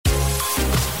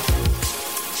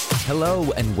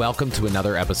Hello, and welcome to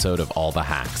another episode of All the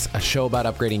Hacks, a show about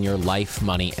upgrading your life,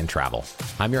 money, and travel.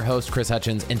 I'm your host, Chris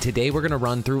Hutchins, and today we're going to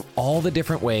run through all the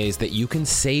different ways that you can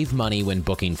save money when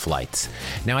booking flights.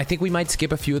 Now, I think we might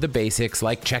skip a few of the basics,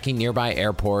 like checking nearby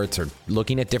airports or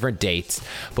looking at different dates,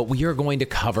 but we are going to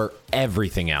cover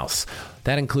everything else.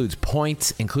 That includes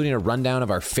points, including a rundown of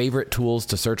our favorite tools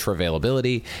to search for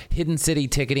availability, hidden city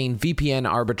ticketing,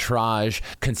 VPN arbitrage,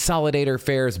 consolidator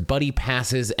fares, buddy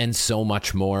passes, and so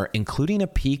much more, including a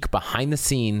peek behind the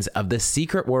scenes of the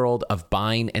secret world of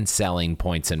buying and selling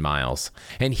points and miles.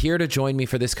 And here to join me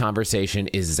for this conversation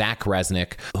is Zach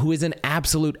Resnick, who is an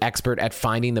absolute expert at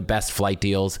finding the best flight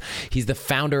deals. He's the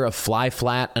founder of Fly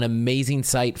Flat, an amazing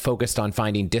site focused on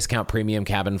finding discount premium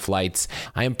cabin flights.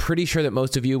 I am pretty sure that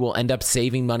most of you will end up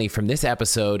saving money from this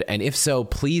episode, and if so,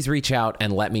 please reach out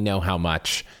and let me know how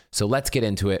much. So let's get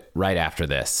into it right after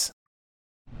this.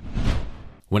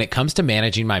 When it comes to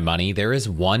managing my money, there is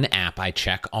one app I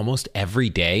check almost every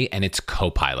day, and it's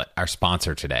Copilot, our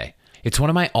sponsor today. It's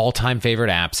one of my all-time favorite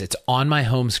apps. It's on my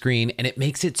home screen, and it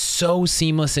makes it so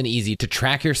seamless and easy to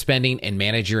track your spending and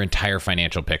manage your entire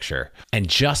financial picture. And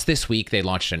just this week, they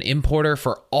launched an importer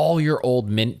for all your old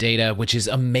Mint data, which is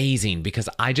amazing because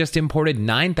I just imported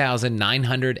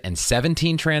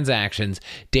 9,917 transactions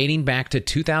dating back to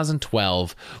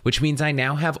 2012, which means I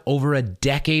now have over a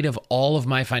decade of all of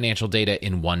my financial data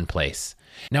in one place.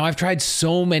 Now, I've tried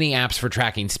so many apps for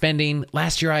tracking spending.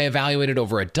 Last year, I evaluated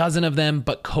over a dozen of them,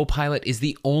 but Copilot is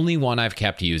the only one I've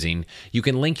kept using. You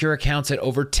can link your accounts at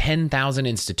over 10,000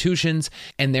 institutions,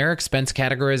 and their expense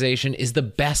categorization is the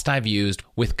best I've used,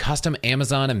 with custom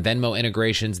Amazon and Venmo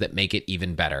integrations that make it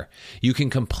even better. You can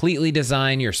completely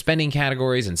design your spending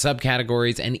categories and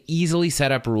subcategories and easily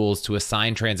set up rules to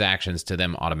assign transactions to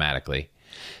them automatically.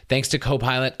 Thanks to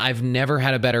Copilot, I've never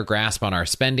had a better grasp on our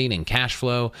spending and cash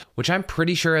flow, which I'm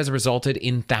pretty sure has resulted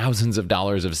in thousands of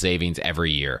dollars of savings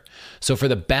every year. So for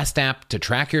the best app to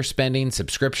track your spending,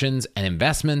 subscriptions, and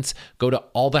investments, go to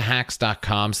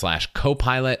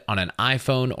allthehacks.com/Copilot on an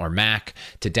iPhone or Mac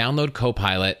to download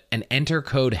Copilot and enter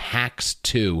code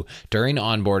HACKS2 during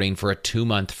onboarding for a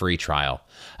 2-month free trial.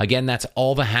 Again, that's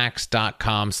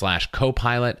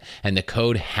allthehacks.com/Copilot and the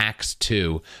code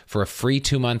HACKS2 for a free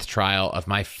 2-month trial of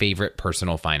my favorite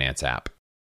personal finance app.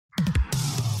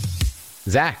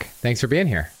 Zach, thanks for being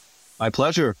here. My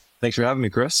pleasure. Thanks for having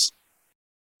me, Chris.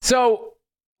 So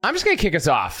I'm just going to kick us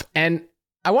off, and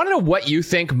I want to know what you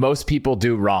think most people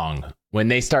do wrong when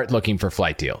they start looking for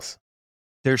flight deals.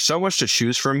 There's so much to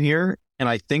choose from here, and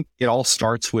I think it all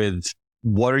starts with,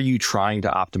 what are you trying to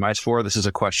optimize for? This is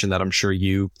a question that I'm sure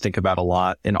you think about a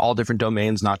lot in all different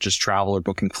domains, not just travel or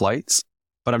booking flights.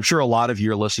 But I'm sure a lot of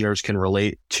your listeners can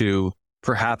relate to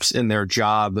perhaps in their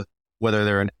job, whether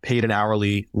they're paid an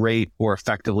hourly rate or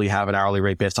effectively have an hourly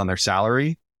rate based on their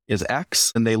salary is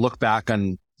X. And they look back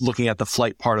on looking at the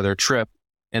flight part of their trip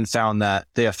and found that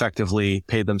they effectively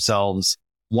paid themselves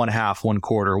 1/2,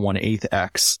 1/4, 1/8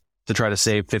 X to try to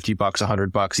save $50,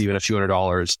 $100, even a few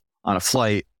 $100 on a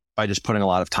flight by just putting a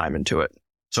lot of time into it.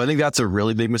 So I think that's a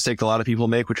really big mistake a lot of people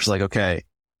make, which is like, okay,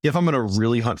 if I'm going to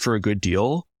really hunt for a good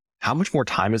deal, how much more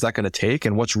time is that going to take?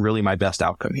 And what's really my best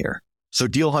outcome here? So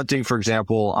deal hunting, for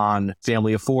example, on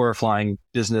family of 4 flying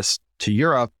business to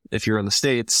Europe, if you're in the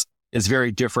States, is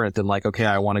very different than like, okay,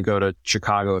 I want to go to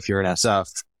Chicago if you're in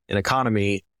SF in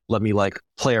economy. Let me like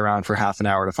play around for half an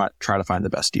hour to try to find the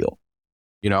best deal.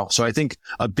 You know, so I think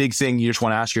a big thing you just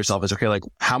want to ask yourself is, okay, like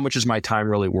how much is my time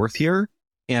really worth here?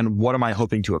 And what am I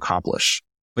hoping to accomplish?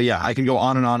 But yeah, I can go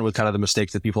on and on with kind of the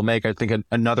mistakes that people make. I think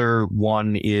another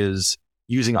one is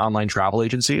using online travel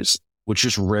agencies, which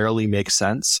just rarely makes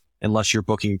sense unless you're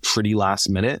booking pretty last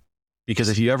minute. Because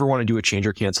if you ever want to do a change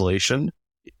or cancellation,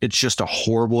 it's just a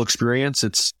horrible experience.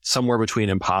 It's somewhere between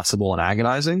impossible and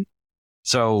agonizing.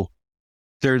 So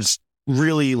there's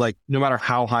really like, no matter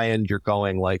how high end you're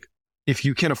going, like if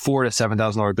you can afford a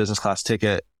 $7,000 business class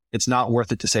ticket, it's not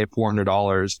worth it to save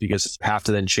 $400 because you have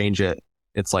to then change it.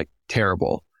 It's like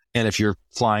terrible. And if you're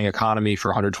flying economy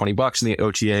for $120 and the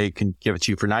OTA can give it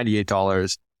to you for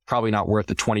 $98, probably not worth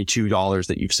the $22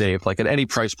 that you've saved. Like at any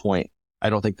price point, I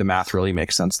don't think the math really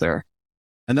makes sense there.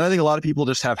 And then I think a lot of people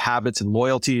just have habits and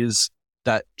loyalties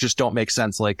that just don't make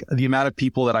sense. Like the amount of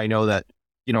people that I know that,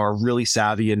 you know, are really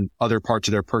savvy in other parts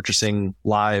of their purchasing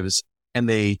lives, and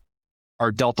they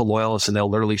are Delta loyalists and they'll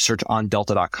literally search on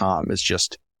delta.com is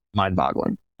just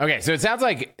mind-boggling. Okay, so it sounds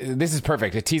like this is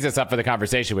perfect to tease us up for the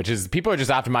conversation, which is people are just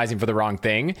optimizing for the wrong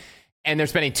thing and they're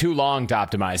spending too long to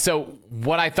optimize. So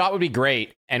what I thought would be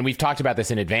great, and we've talked about this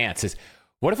in advance, is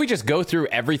what if we just go through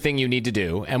everything you need to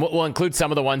do, and we'll include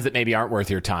some of the ones that maybe aren't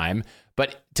worth your time,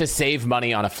 but to save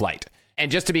money on a flight.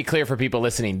 And just to be clear for people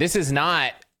listening, this is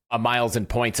not a miles and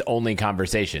points only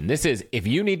conversation. This is, if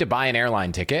you need to buy an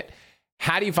airline ticket,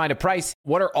 how do you find a price?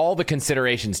 What are all the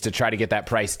considerations to try to get that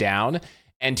price down?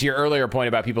 And to your earlier point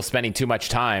about people spending too much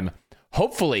time,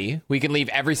 hopefully we can leave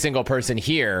every single person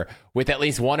here with at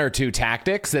least one or two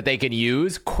tactics that they can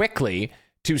use quickly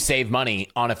to save money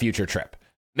on a future trip.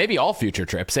 Maybe all future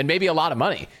trips, and maybe a lot of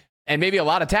money, and maybe a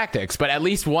lot of tactics, but at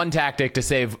least one tactic to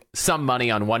save some money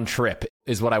on one trip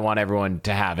is what I want everyone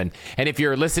to have. And if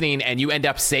you're listening and you end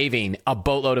up saving a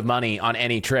boatload of money on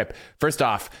any trip, first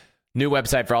off, new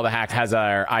website for All the Hacks has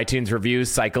our iTunes reviews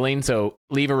cycling. So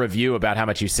leave a review about how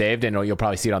much you saved, and you'll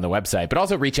probably see it on the website. But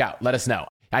also reach out. Let us know.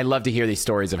 I love to hear these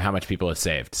stories of how much people have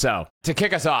saved. So to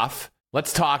kick us off,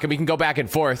 let's talk, and we can go back and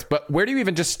forth. But where do you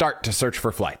even just start to search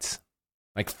for flights?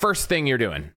 Like first thing you're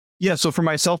doing? Yeah. So for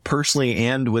myself personally,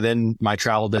 and within my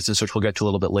travel business, which we'll get to a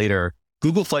little bit later,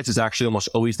 Google Flights is actually almost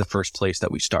always the first place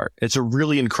that we start. It's a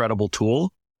really incredible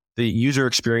tool. The user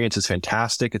experience is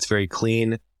fantastic. It's very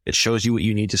clean. It shows you what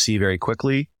you need to see very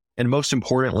quickly. And most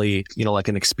importantly, like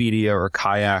an Expedia or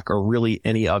Kayak or really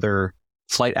any other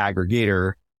flight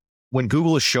aggregator, when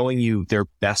Google is showing you their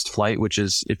best flight, which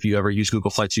is, if you ever use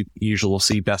Google Flights, you usually will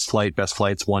see best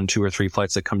flights, 1, 2, or 3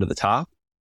 flights that come to the top.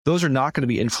 Those are not going to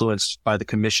be influenced by the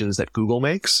commissions that Google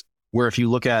makes, where if you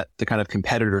look at the kind of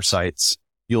competitor sites,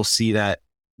 you'll see that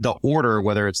the order,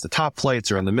 whether it's the top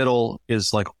flights or in the middle,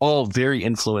 is like all very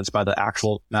influenced by the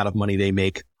actual amount of money they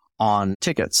make on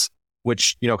tickets,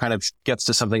 which, kind of gets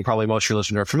to something probably most of your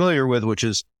listeners are familiar with, which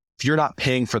is if you're not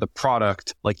paying for the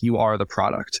product, like you are the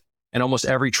product. And almost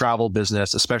every travel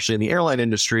business, especially in the airline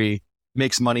industry,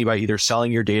 makes money by either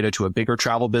selling your data to a bigger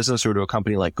travel business or to a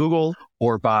company like Google,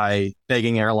 or by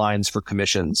begging airlines for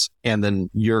commissions. And then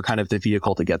you're kind of the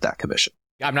vehicle to get that commission.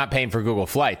 I'm not paying for Google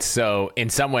Flights, so in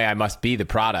some way I must be the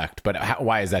product, but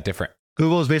why is that different?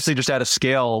 Google is basically just at a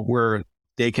scale where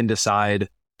they can decide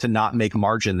to not make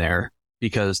margin there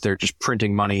because they're just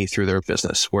printing money through their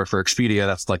business. Where for Expedia,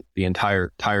 that's like the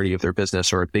entirety of their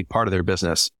business or a big part of their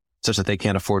business, such that they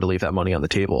can't afford to leave that money on the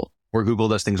table. Where Google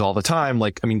does things all the time,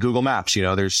 Google Maps,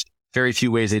 there's very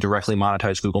few ways they directly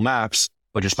monetize Google Maps,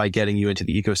 but just by getting you into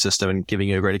the ecosystem and giving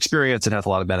you a great experience, it has a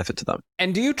lot of benefit to them.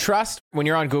 And do you trust when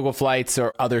you're on Google Flights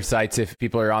or other sites, if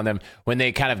people are on them, when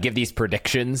they kind of give these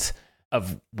predictions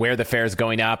of where the fare is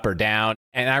going up or down?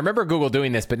 And I remember Google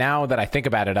doing this, but now that I think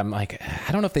about it, I'm like,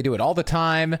 I don't know if they do it all the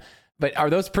time, but are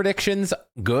those predictions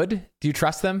good? Do you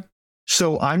trust them?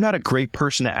 So I'm not a great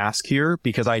person to ask here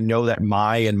because I know that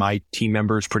my team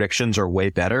members' predictions are way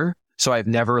better. So I've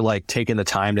never taken the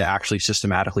time to actually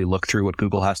systematically look through what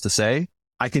Google has to say.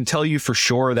 I can tell you for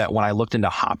sure that when I looked into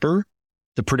Hopper,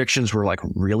 the predictions were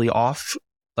really off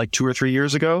 2 or 3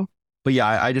 years ago. But yeah,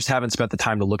 I just haven't spent the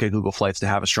time to look at Google Flights to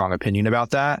have a strong opinion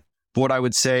about that. But what I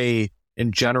would say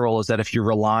in general is that if you're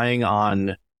relying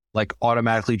on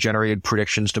automatically generated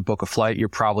predictions to book a flight, you're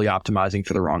probably optimizing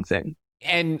for the wrong thing.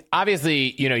 And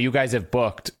obviously, you guys have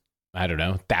booked, I don't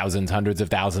know, thousands, hundreds of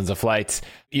thousands of flights.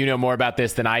 You know more about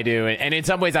this than I do. And in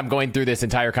some ways, I'm going through this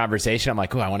entire conversation. I'm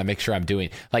like, I want to make sure I'm doing,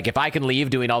 if I can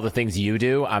leave doing all the things you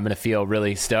do, I'm going to feel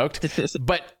really stoked.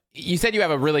 But you said you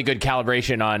have a really good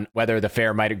calibration on whether the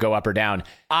fare might go up or down.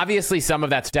 Obviously, some of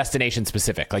that's destination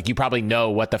specific. You probably know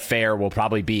what the fare will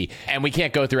probably be. And we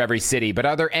can't go through every city, but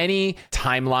are there any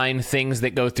timeline things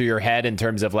that go through your head in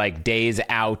terms of days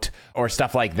out or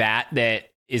stuff like that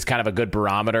is kind of a good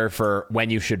barometer for when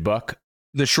you should book?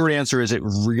 The short answer is it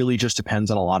really just depends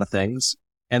on a lot of things.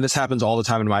 And this happens all the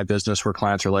time in my business where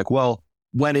clients are like, well,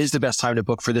 when is the best time to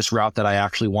book for this route that I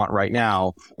actually want right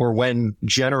now? Or when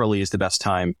generally is the best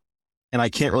time? And I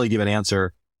can't really give an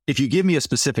answer. If you give me a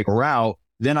specific route,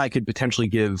 then I could potentially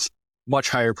give much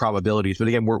higher probabilities. But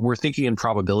again, we're thinking in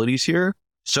probabilities here.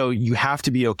 So you have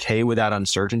to be okay with that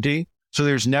uncertainty. So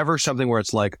there's never something where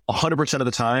it's 100% of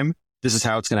the time, this is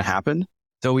how it's going to happen.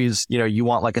 It's always, you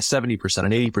want a 70%,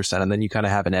 an 80%, and then you kind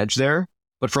of have an edge there.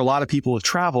 But for a lot of people with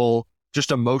travel,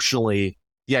 just emotionally,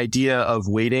 the idea of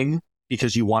waiting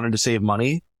because you wanted to save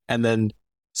money and then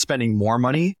spending more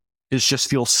money just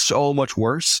feels so much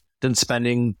worse than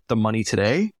spending the money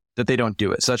today that they don't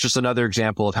do it. So that's just another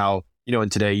example of how, in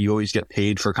today you always get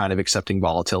paid for kind of accepting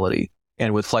volatility.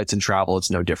 And with flights and travel, it's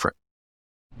no different.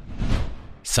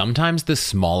 Sometimes the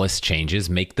smallest changes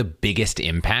make the biggest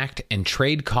impact, and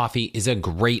Trade Coffee is a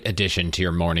great addition to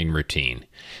your morning routine.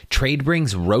 Trade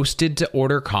brings roasted to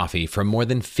order coffee from more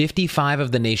than 55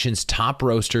 of the nation's top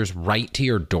roasters right to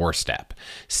your doorstep.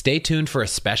 Stay tuned for a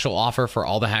special offer for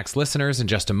All the Hacks listeners in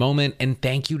just a moment, and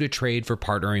thank you to Trade for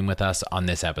partnering with us on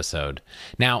this episode.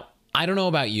 Now, I don't know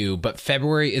about you, but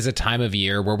February is a time of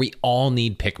year where we all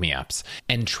need pick-me-ups,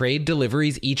 and Trade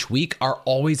deliveries each week are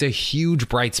always a huge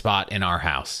bright spot in our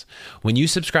house. When you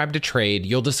subscribe to Trade,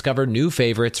 you'll discover new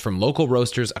favorites from local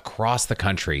roasters across the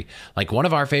country, like one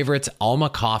of our favorites, Alma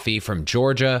Coffee from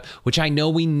Georgia, which I know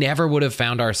we never would have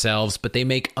found ourselves, but they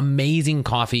make amazing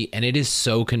coffee and it is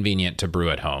so convenient to brew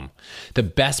at home. The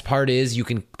best part is you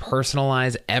can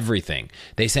personalize everything.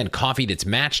 They send coffee that's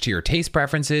matched to your taste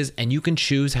preferences, and you can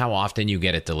choose how often you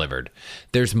get it delivered.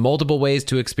 There's multiple ways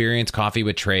to experience coffee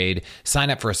with Trade. Sign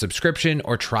up for a subscription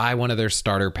or try one of their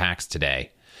starter packs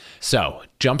today. So,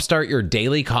 jumpstart your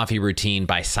daily coffee routine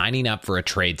by signing up for a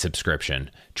Trade subscription.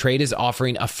 Trade is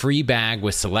offering a free bag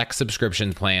with select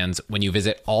subscription plans when you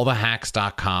visit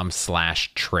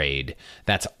allthehacks.com/trade.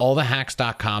 That's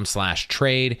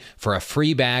allthehacks.com/trade for a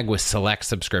free bag with select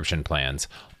subscription plans.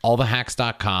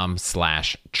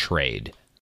 allthehacks.com/trade.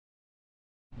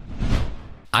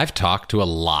 I've talked to a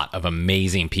lot of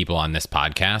amazing people on this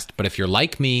podcast, but if you're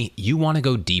like me, you want to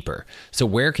go deeper. So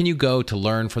where can you go to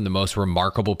learn from the most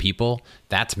remarkable people?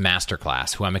 That's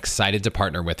Masterclass, who I'm excited to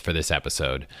partner with for this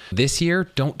episode. This year,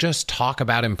 don't just talk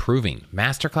about improving.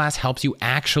 Masterclass helps you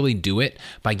actually do it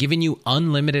by giving you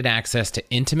unlimited access to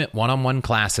intimate one-on-one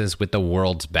classes with the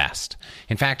world's best.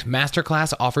 In fact,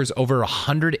 Masterclass offers over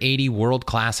 180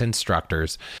 world-class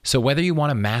instructors. So whether you want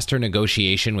to master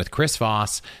negotiation with Chris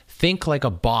Voss, think like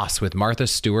a boss with Martha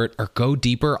Stewart, or go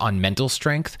deeper on mental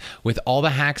strength with All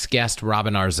the Hacks guest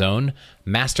Robin Arzón,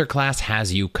 Masterclass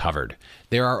has you covered.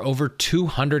 There are over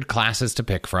 200 classes to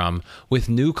pick from, with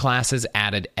new classes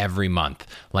added every month,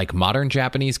 like Modern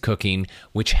Japanese Cooking,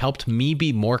 which helped me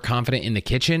be more confident in the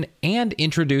kitchen and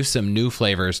introduce some new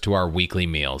flavors to our weekly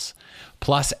meals.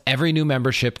 Plus, every new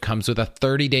membership comes with a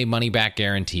 30-day money-back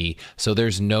guarantee, so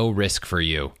there's no risk for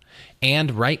you.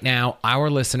 And right now, our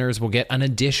listeners will get an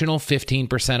additional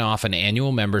 15% off an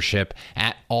annual membership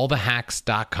at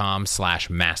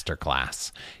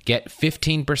allthehacks.com/masterclass. Get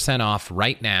 15% off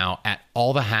right now at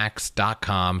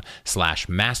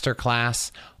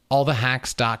allthehacks.com/masterclass,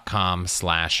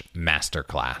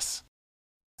 allthehacks.com/masterclass.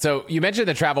 So you mentioned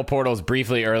the travel portals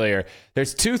briefly earlier.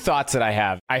 There's two thoughts that I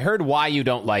have. I heard why you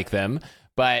don't like them,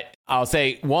 but I'll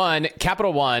say one,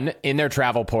 Capital One in their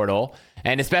travel portal,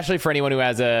 and especially for anyone who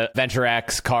has a Venture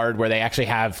X card where they actually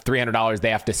have $300 they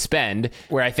have to spend,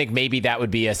 where I think maybe that would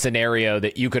be a scenario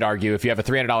that you could argue if you have a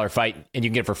 $300 flight and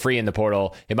you can get it for free in the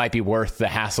portal, it might be worth the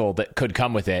hassle that could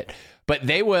come with it. But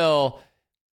they will,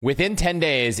 within 10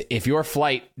 days, if your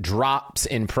flight drops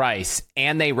in price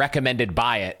and they recommended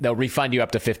buy it, they'll refund you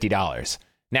up to $50.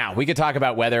 Now, we could talk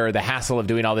about whether the hassle of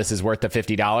doing all this is worth the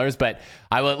 $50, but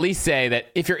I will at least say that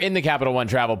if you're in the Capital One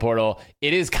travel portal,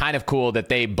 it is kind of cool that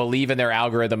they believe in their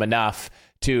algorithm enough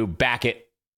to back it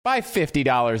by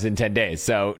 $50 in 10 days.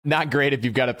 So not great if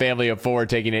you've got a family of four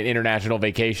taking an international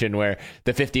vacation where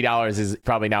the $50 is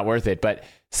probably not worth it, but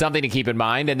something to keep in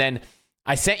mind. And then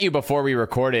I sent you before we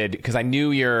recorded, because I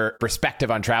knew your perspective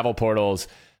on travel portals,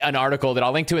 an article that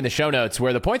I'll link to in the show notes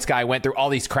where the points guy went through all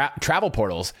these travel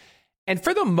portals. And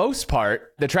for the most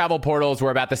part, the travel portals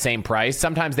were about the same price.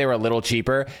 Sometimes they were a little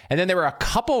cheaper. And then there were a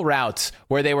couple routes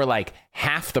where they were like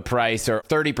half the price or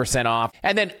 30% off.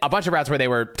 And then a bunch of routes where they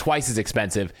were twice as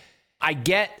expensive. I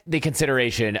get the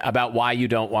consideration about why you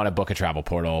don't want to book a travel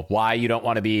portal, why you don't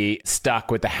want to be stuck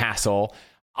with the hassle.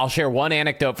 I'll share one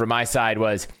anecdote from my side.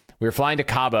 Was we were flying to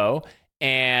Cabo,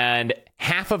 and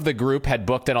half of the group had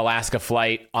booked an Alaska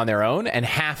flight on their own, and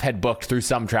half had booked through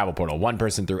some travel portal. One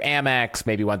person through Amex,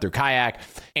 maybe one through Kayak,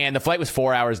 and the flight was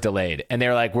 4 hours delayed. And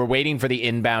they're like, we're waiting for the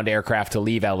inbound aircraft to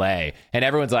leave LA. And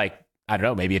everyone's like, I don't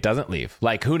know, maybe it doesn't leave.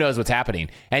 Like, who knows what's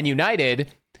happening? And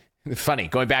United, funny,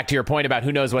 going back to your point about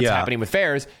who knows what's happening with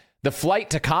fares, the flight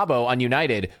to Cabo on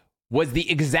United was the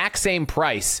exact same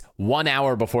price 1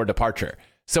 hour before departure.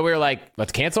 So we were like,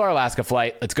 let's cancel our Alaska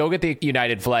flight. Let's go get the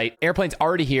United flight. Airplane's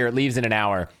already here. It leaves in an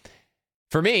hour.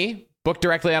 For me, booked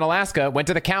directly on Alaska, went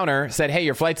to the counter, said, hey,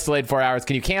 your flight's delayed 4 hours.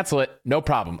 Can you cancel it? No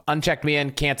problem. Unchecked me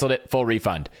in, canceled it, full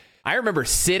refund. I remember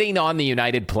sitting on the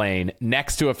United plane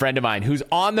next to a friend of mine who's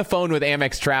on the phone with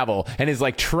Amex Travel and is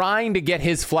like trying to get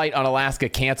his flight on Alaska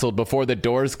canceled before the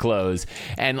doors close.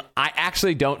 And I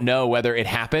actually don't know whether it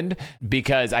happened,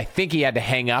 because I think he had to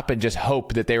hang up and just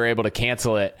hope that they were able to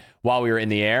cancel it while we were in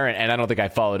the air. And I don't think I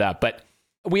followed up. But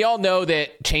we all know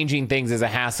that changing things is a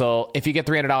hassle. If you get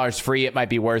 $300 free, it might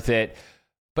be worth it.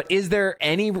 But is there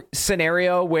any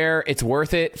scenario where it's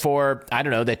worth it for, I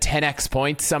don't know, the 10x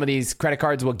points some of these credit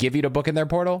cards will give you to book in their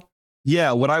portal?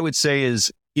 Yeah, what I would say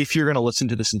is, if you're going to listen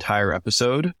to this entire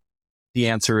episode, the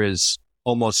answer is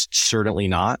almost certainly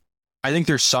not. I think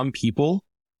there's some people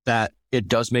that it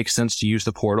does make sense to use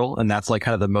the portal. And that's like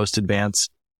kind of the most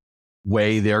advanced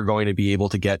way they're going to be able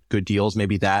to get good deals.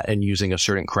 Maybe that and using a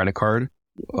certain credit card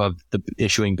of the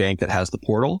issuing bank that has the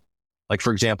portal. Like,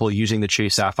 for example, using the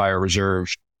Chase Sapphire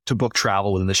Reserve to book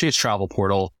travel within the Chase Travel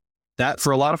portal. That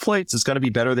for a lot of flights is going to be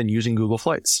better than using Google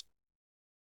Flights.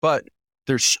 But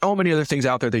there's so many other things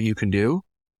out there that you can do.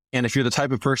 And if you're the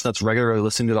type of person that's regularly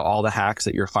listening to all the hacks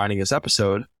that you're finding this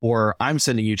episode, or I'm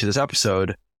sending you to this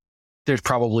episode, there's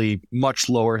probably much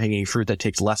lower hanging fruit that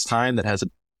takes less time that has a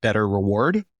better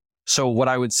reward. So what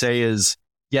I would say is,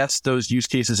 yes, those use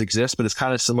cases exist, but it's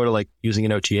kind of similar to like using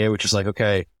an OTA, which is like,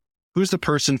 okay, who's the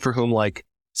person for whom like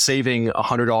saving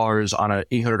 $100 on an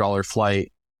 $800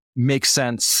 flight makes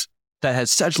sense, that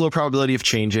has such low probability of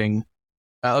changing,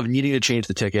 of needing to change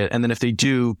the ticket. And then if they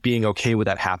do, being okay with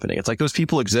that happening. It's like those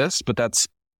people exist, but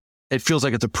it feels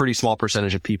like it's a pretty small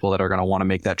percentage of people that are going to want to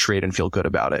make that trade and feel good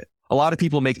about it. A lot of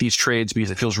people make these trades because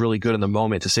it feels really good in the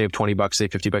moment to save $20, save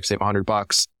 $50, save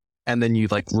 $100. And then you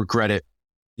like regret it,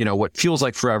 what feels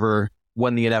like forever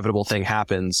when the inevitable thing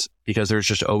happens, because there's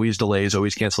just always delays,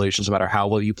 always cancellations, no matter how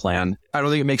well you plan. I don't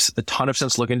think it makes a ton of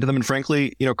sense to look into them. And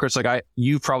frankly, Chris,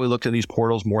 you've probably looked at these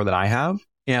portals more than I have.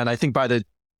 And I think by the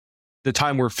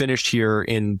time we're finished here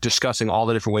in discussing all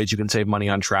the different ways you can save money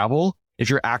on travel, if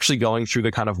you're actually going through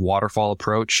the kind of waterfall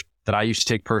approach that I used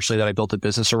to take personally, that I built a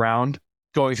business around,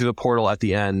 going through the portal at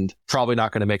the end, probably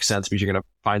not going to make sense because you're going to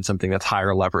find something that's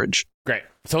higher leverage. Great.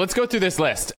 So let's go through this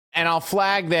list. And I'll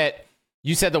flag that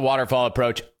you said the waterfall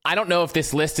approach. I don't know if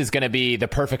this list is going to be the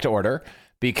perfect order,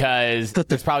 because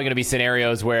there's probably going to be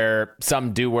scenarios where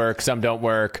some do work, some don't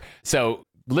work. So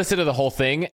listen to the whole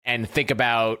thing and think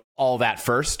about all that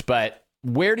first. But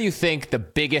where do you think the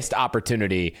biggest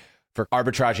opportunity for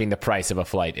arbitraging the price of a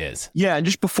flight is? Yeah. And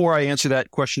just before I answer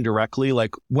that question directly,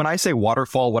 like when I say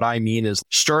waterfall, what I mean is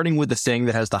starting with the thing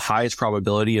that has the highest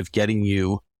probability of getting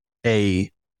you a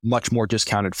much more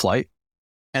discounted flight,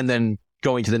 and then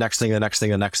going to the next thing, the next thing,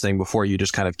 the next thing before you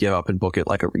just kind of give up and book it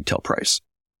like a retail price.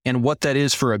 And what that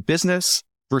is for a business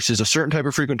versus a certain type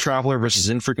of frequent traveler versus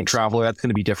infrequent traveler, that's going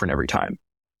to be different every time.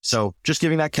 So just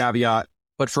giving that caveat,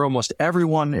 but for almost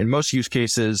everyone in most use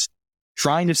cases,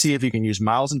 trying to see if you can use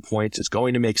miles and points is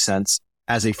going to make sense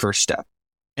as a first step.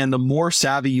 And the more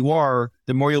savvy you are,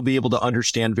 the more you'll be able to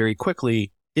understand very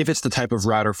quickly if it's the type of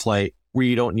route or flight where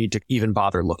you don't need to even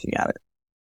bother looking at it.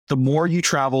 The more you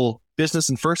travel business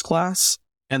and first class,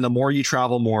 and the more you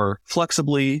travel more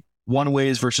flexibly, one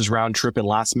ways versus round trip and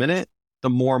last minute, the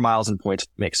more miles and points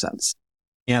make sense.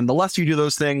 And the less you do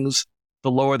those things,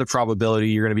 the lower the probability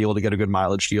you're going to be able to get a good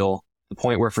mileage deal. The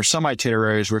point where for some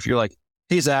itineraries where if you're like,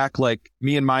 hey, Zach, like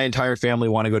me and my entire family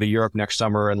want to go to Europe next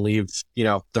summer and leave,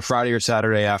 the Friday or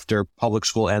Saturday after public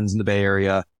school ends in the Bay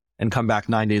Area and come back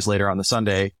 9 days later on the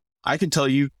Sunday, I can tell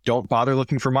you, don't bother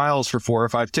looking for miles for 4 or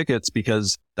 5 tickets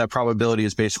because that probability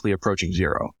is basically approaching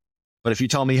zero. But if you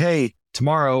tell me, hey,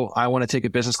 tomorrow I want to take a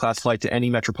business class flight to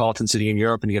any metropolitan city in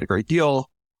Europe and get a great deal,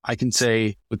 I can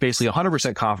say with basically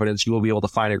 100% confidence, you will be able to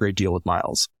find a great deal with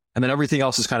miles. And then everything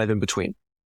else is kind of in between.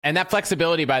 And that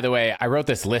flexibility, by the way, I wrote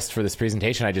this list for this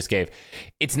presentation I just gave.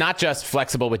 It's not just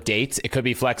flexible with dates. It could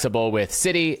be flexible with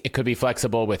city. It could be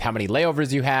flexible with how many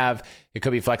layovers you have. It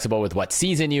could be flexible with what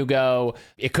season you go.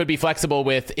 It could be flexible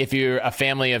with if you're a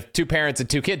family of 2 parents and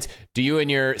 2 kids, do you and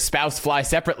your spouse fly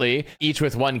separately, each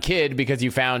with 1 kid because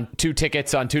you found 2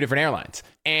 tickets on 2 different airlines?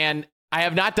 And I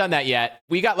have not done that yet.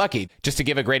 We got lucky. Just to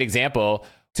give a great example,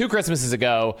 2 Christmases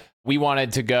ago, we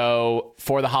wanted to go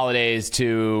for the holidays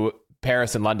to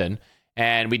Paris and London.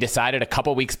 And we decided a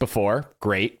couple weeks before.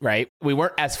 Great, right? We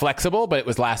weren't as flexible, but it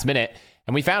was last minute.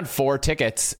 And we found 4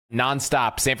 tickets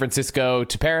nonstop, San Francisco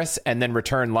to Paris, and then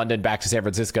return London back to San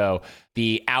Francisco.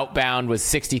 The outbound was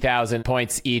 60,000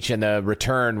 points each, and the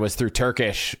return was through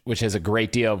Turkish, which is a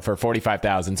great deal for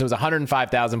 45,000. So it was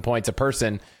 105,000 points a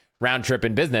person round trip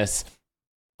in business.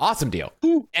 Awesome deal.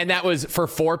 And that was for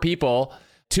 4 people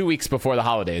 2 weeks before the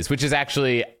holidays, which is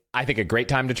actually, I think, a great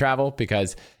time to travel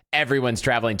because everyone's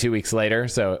traveling 2 weeks later.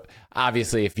 So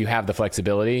obviously, if you have the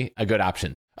flexibility, a good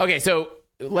option. Okay, so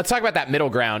let's talk about that middle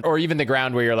ground, or even the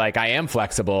ground where you're like, I am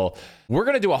flexible. We're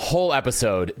going to do a whole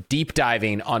episode deep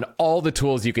diving on all the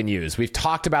tools you can use. We've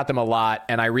talked about them a lot,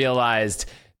 and I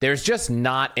realized there's just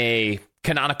not a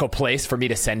canonical place for me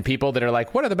to send people that are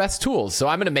like, what are the best tools? So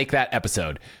I'm going to make that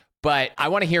episode. But I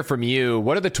want to hear from you.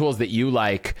 What are the tools that you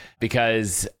like?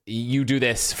 Because you do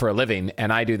this for a living,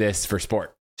 and I do this for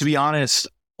sport. To be honest,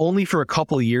 only for a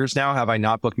couple of years now have I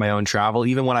not booked my own travel.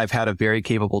 Even when I've had a very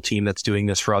capable team that's doing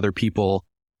this for other people,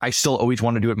 I still always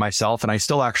want to do it myself. And I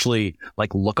still actually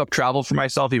like look up travel for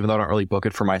myself, even though I don't really book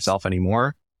it for myself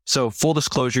anymore. So full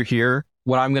disclosure here,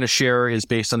 what I'm going to share is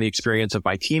based on the experience of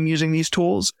my team using these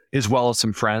tools, as well as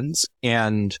some friends.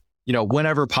 And,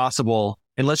 whenever possible,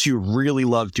 unless you really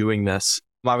love doing this,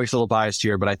 I'm obviously a little biased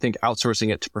here, but I think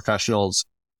outsourcing it to professionals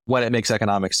when it makes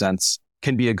economic sense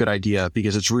can be a good idea,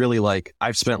 because it's really like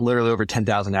I've spent literally over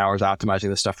 10,000 hours optimizing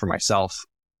this stuff for myself.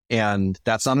 And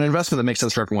that's not an investment that makes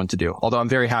sense for everyone to do. Although I'm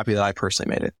very happy that I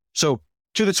personally made it. So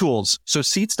to the tools. So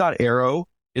Seats.Arrow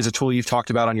is a tool you've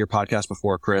talked about on your podcast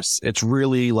before, Chris. It's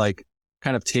really like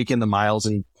kind of taken the miles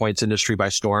and points industry by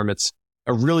storm. It's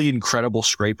a really incredible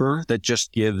scraper that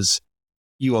just gives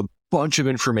you a bunch of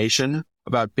information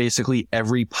about basically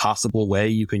every possible way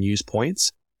you can use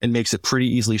points and makes it pretty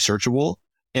easily searchable.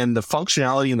 And the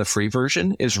functionality in the free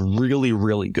version is really,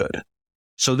 really good.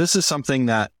 So this is something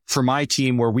that for my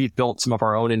team, where we've built some of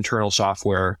our own internal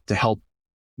software to help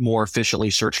more efficiently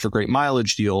search for great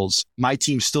mileage deals, my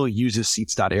team still uses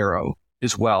Seats.Arrow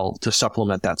as well to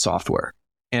supplement that software.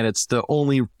 And it's the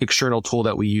only external tool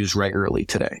that we use regularly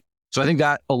today. So I think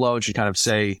that alone should kind of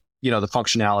say, the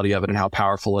functionality of it and how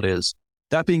powerful it is.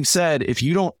 That being said, if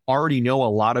you don't already know a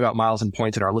lot about miles and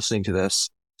points and are listening to this,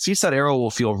 Seats.Arrow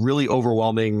will feel really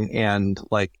overwhelming and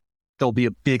like there'll be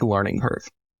a big learning curve.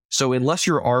 So unless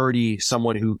you're already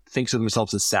someone who thinks of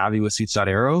themselves as savvy with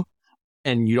Seats.Arrow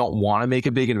and you don't want to make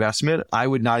a big investment, I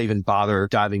would not even bother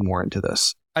diving more into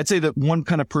this. I'd say that one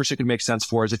kind of person it could make sense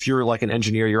for is if you're like an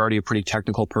engineer, you're already a pretty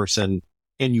technical person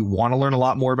and you want to learn a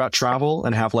lot more about travel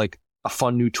and have like a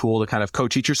fun new tool to kind of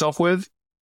co-teach yourself with,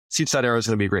 Seats.Arrow is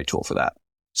going to be a great tool for that.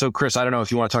 So Chris, I don't know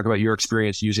if you want to talk about your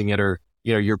experience using it or,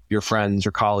 your friends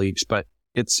or colleagues, but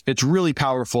it's really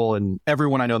powerful. And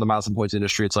everyone I know in the miles and points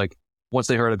industry, it's like once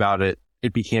they heard about it,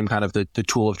 it became kind of the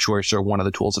tool of choice or one of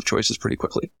the tools of choices pretty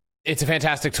quickly. It's a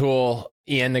fantastic tool.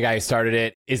 Ian, the guy who started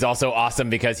it, is also awesome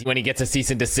because when he gets a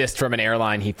cease and desist from an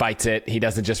airline, he fights it. He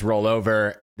doesn't just roll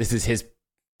over. This is his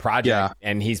project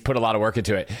and he's put a lot of work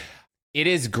into it. It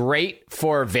is great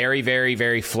for very, very,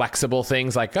 very flexible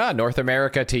things like North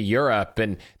America to Europe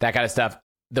and that kind of stuff.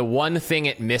 The one thing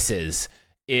it misses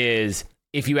is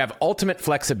if you have ultimate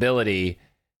flexibility,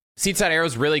 Seats.Arrow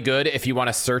is really good if you want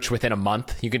to search within a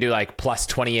month. You can do like plus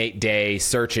 28-day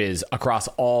searches across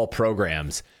all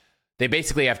programs. They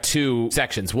basically have two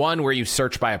sections, one where you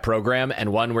search by a program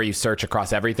and one where you search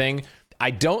across everything.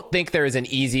 I don't think there is an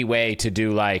easy way to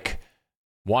do like,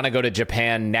 want to go to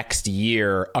Japan next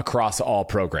year across all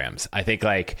programs. I think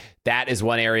like that is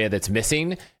one area that's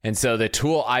missing. And so the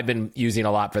tool I've been using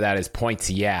a lot for that is Points.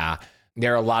 Yeah.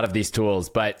 There are a lot of these tools,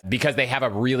 but because they have a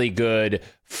really good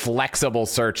flexible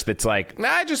search that's like,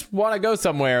 I just want to go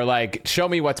somewhere, like show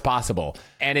me what's possible.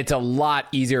 And it's a lot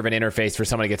easier of an interface for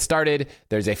someone to get started.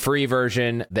 There's a free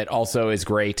version that also is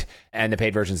great, and the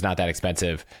paid version is not that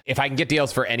expensive. If I can get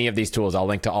deals for any of these tools, I'll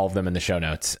link to all of them in the show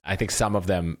notes. I think some of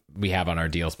them we have on our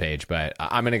deals page, but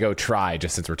I'm going to go try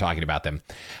just since we're talking about them.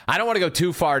 I don't want to go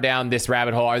too far down this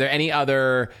rabbit hole. Are there any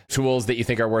other tools that you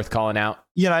think are worth calling out?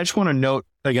 Yeah, I just want to note,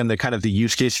 again, the kind of the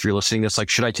use case if you're listening to this, like,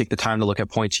 should I take the time to look at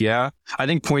Points? Yeah. I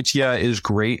think Points, yeah, is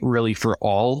great really for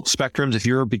all spectrums. If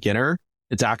you're a beginner,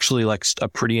 it's actually like a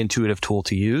pretty intuitive tool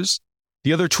to use.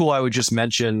 The other tool I would just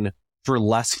mention for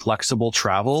less flexible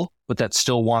travel, but that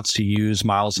still wants to use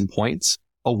miles and points,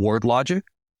 Award Logic.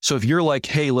 So if you're like,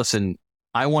 hey, listen,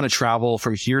 I want to travel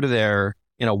from here to there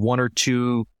in a 1 or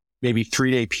 2, maybe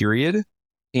 3-day period,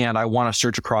 and I want to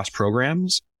search across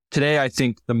programs. Today, I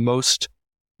think the most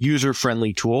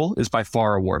user-friendly tool is by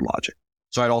far Award Logic.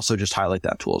 So I'd also just highlight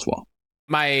that tool as well.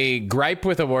 My gripe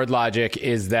with Award Logic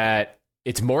is that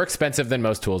it's more expensive than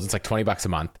most tools. It's like $20 a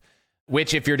month,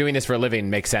 which if you're doing this for a living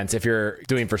makes sense. If you're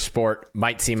doing for sport,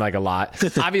 might seem like a lot.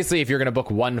 Obviously, if you're going to book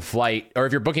one flight or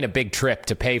if you're booking a big trip,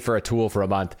 to pay for a tool for a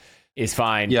month is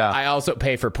fine. Yeah. I also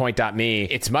pay for Point.me.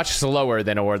 It's much slower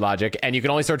than Award Logic, and you can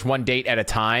only search one date at a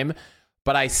time.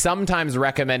 But I sometimes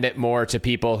recommend it more to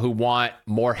people who want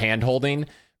more hand-holding,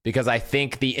 because I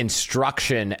think the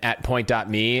instruction at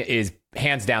Point.me is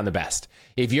hands down the best.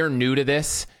 If you're new to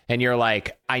this and you're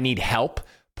like, I need help,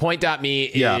 Point.me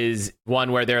is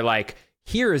one where they're like,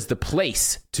 here is the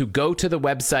place to go to the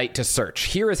website to search.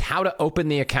 Here is how to open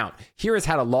the account. Here is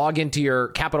how to log into your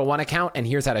Capital One account, and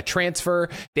here's how to transfer.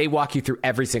 They walk you through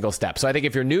every single step. So I think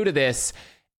if you're new to this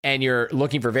and you're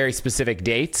looking for very specific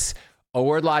dates,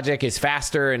 Award Logic is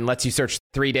faster and lets you search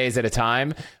 3 days at a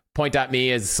time. Point.me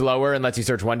is slower and lets you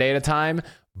search 1 day at a time,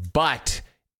 but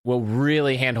will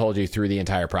really handhold you through the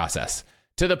entire process,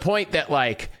 to the point that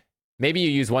like maybe you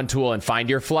use one tool and find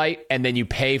your flight, and then you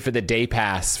pay for the day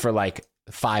pass for like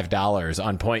 $5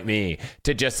 on Point.me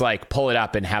to just like pull it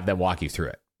up and have them walk you through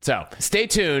it. So stay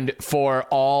tuned for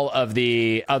all of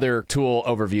the other tool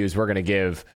overviews we're going to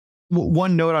give.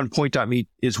 One note on point.me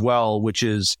as well, which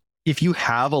is if you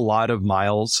have a lot of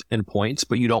miles and points,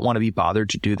 but you don't want to be bothered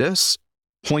to do this,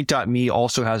 point.me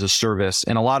also has a service,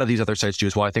 and a lot of these other sites do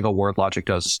as well. I think WordLogic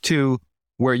does too,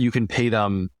 where you can pay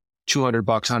them $200,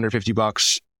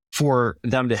 $150 for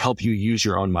them to help you use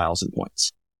your own miles and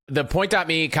points. The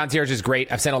point.me concierge is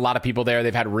great. I've sent a lot of people there.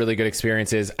 They've had really good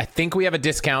experiences. I think we have a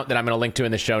discount that I'm going to link to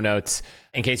in the show notes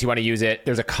in case you want to use it.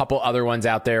 There's a couple other ones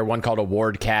out there. One called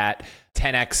AwardCat.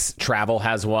 10X Travel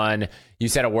has one. You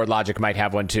said WordLogic might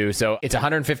have one too. So it's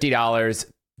 $150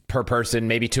 per person,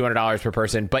 maybe $200 per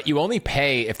person, but you only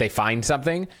pay if they find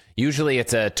something. Usually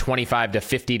it's a $25 to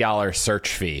 $50 search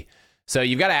fee. So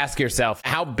you've got to ask yourself,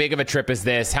 how big of a trip is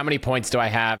this? How many points do I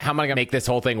have? How am I going to make this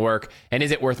whole thing work? And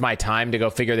is it worth my time to go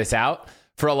figure this out?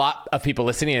 For a lot of people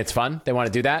listening, it's fun. They want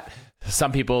to do that.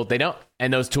 Some people, they don't.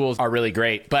 And those tools are really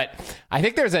great. But I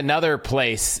think there's another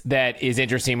place that is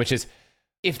interesting, which is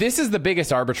if this is the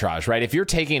biggest arbitrage, right? If you're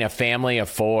taking a family of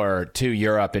 4 to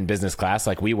Europe in business class,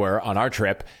 like we were on our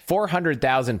trip,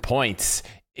 400,000 points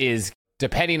is,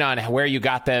 depending on where you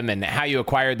got them and how you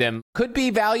acquired them, could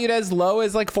be valued as low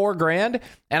as like $4,000.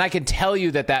 And I can tell you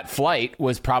that flight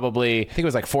was probably, I think it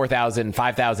was like 4,000,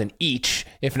 5,000 each,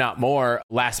 if not more,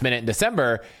 last minute in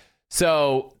December.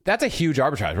 So that's a huge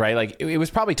arbitrage, right? Like it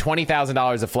was probably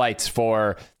 $20,000 of flights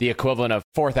for the equivalent of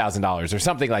 $4,000 or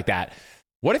something like that.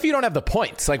 What if you don't have the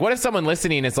points? Like, what if someone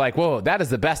listening is like, whoa, that is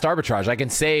the best arbitrage. I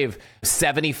can save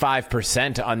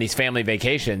 75% on these family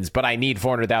vacations, but I need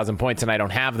 400,000 points and I don't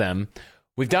have them.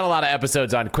 We've done a lot of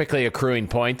episodes on quickly accruing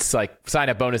points, like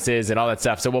sign-up bonuses and all that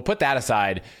stuff. So we'll put that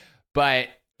aside. But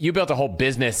you built a whole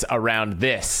business around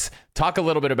this. Talk a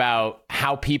little bit about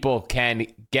how people can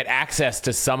get access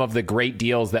to some of the great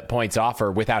deals that points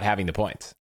offer without having the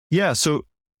points. Yeah, so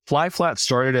FlyFlat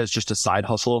started as just a side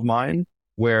hustle of mine,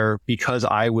 where because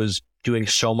I was doing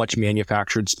so much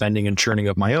manufactured spending and churning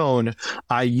of my own,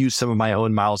 I used some of my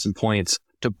own miles and points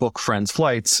to book friends'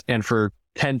 flights. And for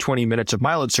 10, 20 minutes of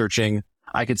mileage searching,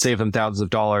 I could save them thousands of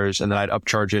dollars, and then I'd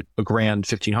upcharge it $1,000,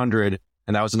 $1,500.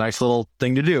 And that was a nice little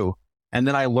thing to do. And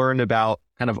then I learned about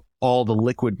kind of all the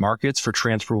liquid markets for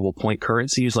transferable point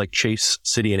currencies like Chase,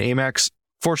 Citi, and Amex.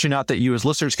 Fortunately, not that you as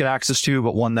listeners get access to,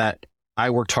 but one that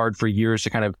I worked hard for years to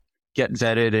kind of get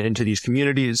vetted into these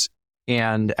communities.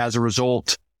 And as a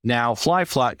result, now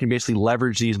FlyFlat can basically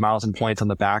leverage these miles and points on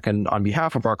the back end on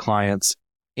behalf of our clients.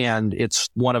 And it's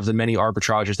one of the many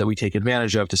arbitrages that we take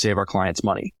advantage of to save our clients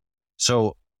money.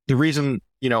 So the reason,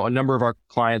 a number of our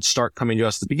clients start coming to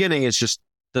us at the beginning is just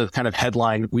the kind of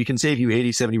headline, we can save you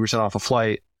 80, 70% off a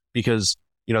flight because,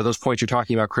 those points you're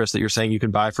talking about, Chris, that you're saying you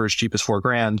can buy for as cheap as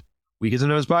 $4,000. We can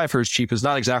sometimes buy for as cheap as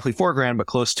not exactly $4,000, but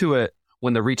close to it.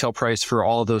 When the retail price for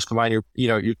all of those combined,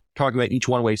 you're talking about each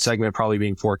one-way segment probably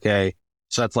being $4,000.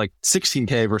 So that's like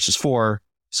 $16,000 versus $4,000.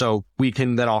 So we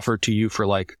can then offer to you for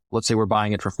like, let's say we're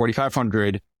buying it for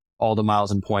 $4,500, all the miles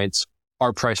and points.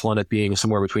 Our price will end up being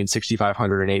somewhere between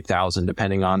 $6,500 and $8,000,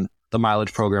 depending on the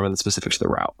mileage program and the specifics of the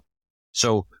route.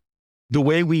 So the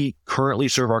way we currently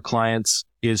serve our clients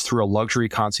is through a luxury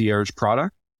concierge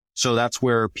product. So that's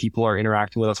where people are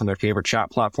interacting with us on their favorite chat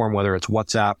platform, whether it's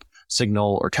WhatsApp,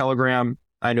 Signal, or Telegram.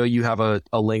 I know you have a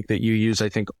link that you use, I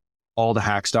think,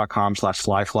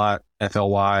 allthehacks.com/flyflat,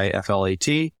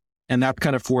 FLYFLAT. And that's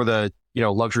kind of for the,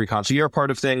 luxury concierge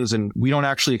part of things. And we don't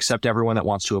actually accept everyone that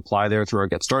wants to apply there through our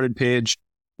Get Started page.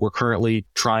 We're currently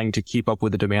trying to keep up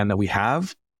with the demand that we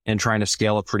have and trying to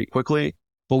scale up pretty quickly.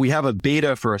 But we have a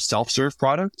beta for a self-serve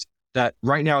product that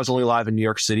right now is only live in New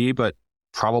York City, but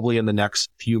probably in the next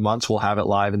few months, we'll have it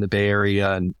live in the Bay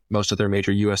Area and most other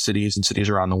major US cities and cities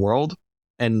around the world.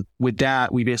 And with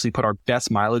that, we basically put our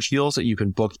best mileage deals that you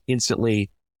can book instantly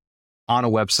on a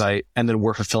website, and then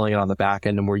we're fulfilling it on the back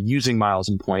end, and we're using miles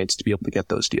and points to be able to get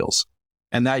those deals.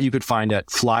 And that you could find at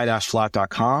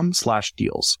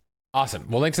fly-flat.com/deals. Awesome.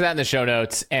 We'll link to that in the show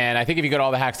notes. And I think if you go to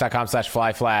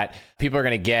allthehacks.com/flyflat, people are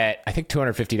going to get, I think,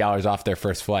 $250 off their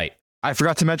first flight. I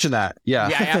forgot to mention that. Yeah.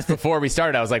 Yeah. I asked before we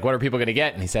started, I was like, what are people going to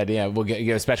get? And he said, yeah, we'll get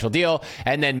a special deal.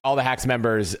 And then all the Hacks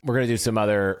members, we're going to do some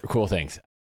other cool things.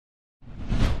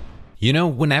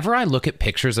 Whenever I look at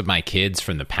pictures of my kids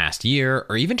from the past year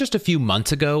or even just a few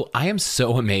months ago, I am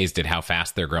so amazed at how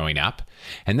fast they're growing up.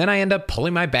 And then I end up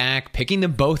pulling my back, picking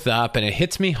them both up, and it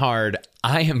hits me hard.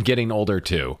 I am getting older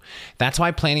too. That's why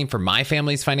planning for my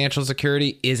family's financial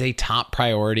security is a top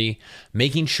priority.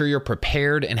 Making sure you're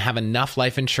prepared and have enough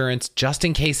life insurance just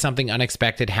in case something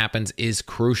unexpected happens is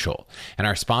crucial. And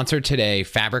our sponsor today,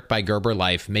 Fabric by Gerber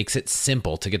Life, makes it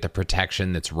simple to get the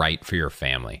protection that's right for your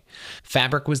family.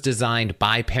 Fabric was designed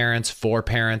by parents for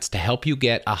parents to help you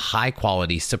get a high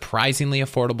quality, surprisingly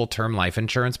affordable term life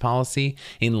insurance policy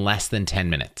in less than 10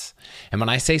 minutes. And when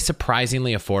I say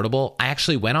surprisingly affordable, I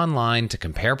actually went online to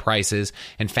compare prices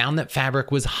and found that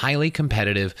Fabric was highly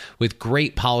competitive with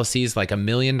great policies like $1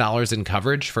 million in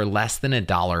coverage for less than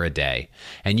 $1 a day.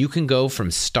 And you can go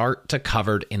from start to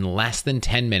covered in less than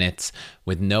 10 minutes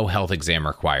with no health exam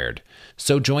required.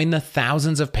 So join the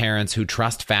thousands of parents who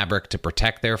trust Fabric to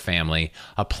protect their family.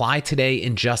 Apply today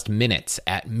in just minutes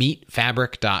at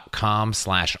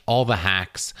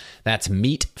meetfabric.com/allthehacks. That's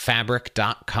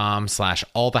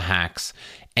meetfabric.com/allthehacks.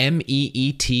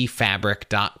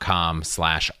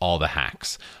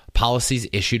 meetfabric.com/allthehacks. Policies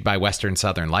issued by Western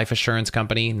Southern Life Assurance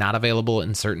Company, not available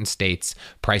in certain states.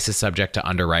 Prices subject to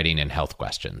underwriting and health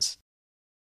questions.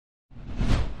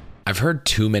 I've heard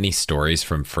too many stories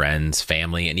from friends,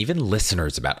 family, and even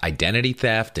listeners about identity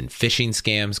theft and phishing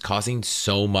scams causing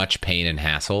so much pain and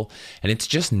hassle, and it's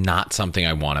just not something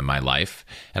I want in my life.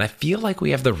 And I feel like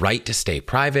we have the right to stay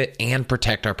private and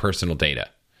protect our personal data.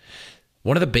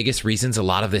 One of the biggest reasons a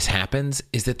lot of this happens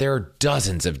is that there are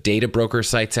dozens of data broker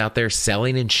sites out there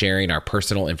selling and sharing our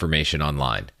personal information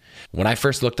online. When I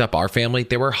first looked up our family,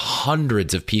 there were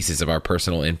hundreds of pieces of our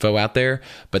personal info out there,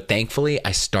 but thankfully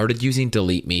I started using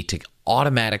Delete Me to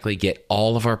automatically get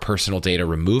all of our personal data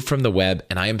removed from the web,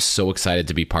 and I am so excited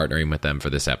to be partnering with them for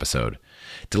this episode.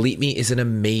 Delete Me is an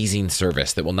amazing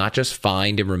service that will not just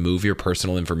find and remove your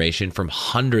personal information from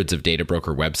hundreds of data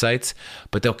broker websites,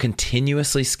 but they'll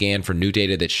continuously scan for new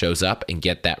data that shows up and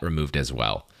get that removed as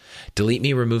well. Delete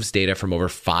Me removes data from over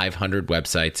 500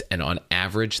 websites, and on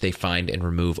average, they find and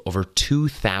remove over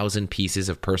 2,000 pieces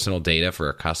of personal data for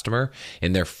a customer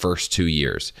in their first 2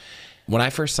 years. When I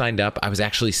first signed up, I was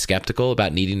actually skeptical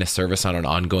about needing a service on an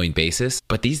ongoing basis,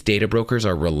 but these data brokers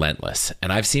are relentless,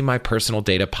 and I've seen my personal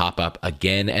data pop up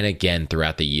again and again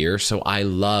throughout the year, so I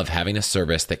love having a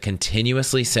service that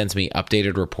continuously sends me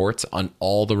updated reports on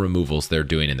all the removals they're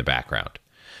doing in the background.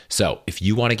 So if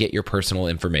you want to get your personal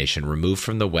information removed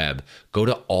from the web, go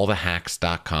to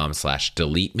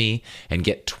allthehacks.com/delete me and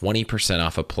get 20%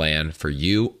 off a plan for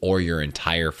you or your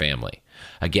entire family.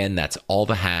 Again, that's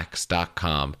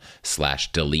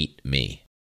allthehacks.com/delete me.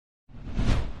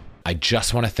 I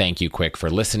just want to thank you quick for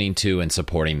listening to and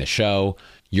supporting the show.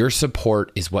 Your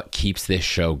support is what keeps this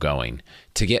show going.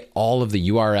 To get all of the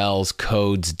URLs,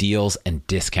 codes, deals, and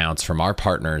discounts from our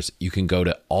partners, you can go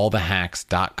to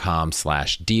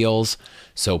allthehacks.com/deals.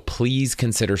 So please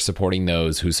consider supporting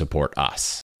those who support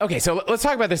us. Okay, so let's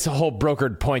talk about this whole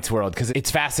brokered points world because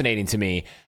it's fascinating to me.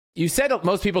 You said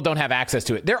most people don't have access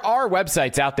to it. There are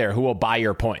websites out there who will buy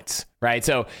your points, right?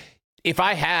 So if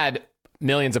I had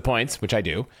millions of points, which I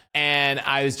do, and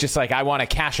I was just like, I want to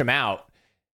cash them out,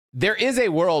 there is a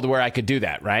world where I could do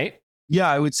that, right? Yeah,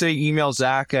 I would say email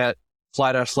Zach at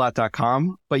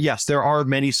fly-flat.com. But yes, there are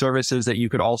many services that you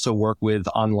could also work with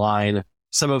online,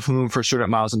 some of whom for certain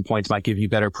miles and points might give you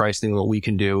better pricing than what we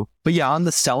can do. But yeah, on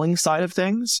the selling side of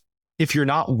things, if you're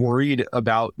not worried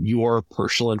about your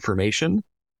personal information,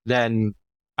 then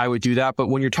I would do that. But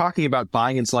when you're talking about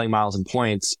buying and selling miles and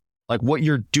points, like what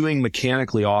you're doing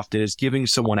mechanically often is giving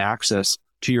someone access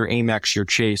to your Amex, your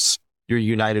Chase, your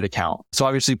United account. So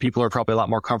obviously people are probably a lot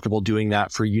more comfortable doing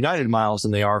that for United miles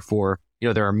than they are for,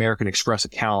 their American Express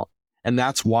account. And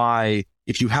that's why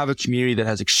if you have a community that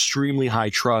has extremely high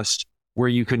trust, where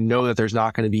you can know that there's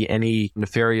not going to be any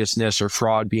nefariousness or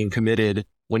fraud being committed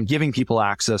when giving people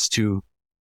access to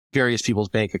various people's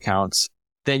bank accounts,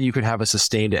 then you could have a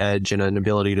sustained edge and an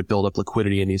ability to build up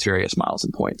liquidity in these various miles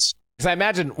and points. Because I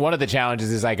imagine one of the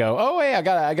challenges is I go, oh, hey, I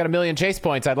got 1 million Chase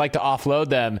points. I'd like to offload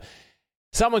them.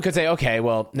 Someone could say, okay,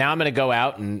 well, now I'm going to go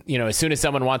out and, as soon as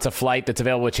someone wants a flight that's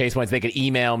available with Chase points, they could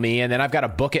email me and then I've got to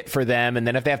book it for them. And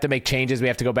then if they have to make changes, we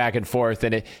have to go back and forth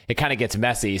and it kind of gets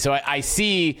messy. So I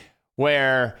see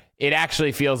where it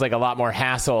actually feels like a lot more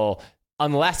hassle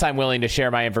unless I'm willing to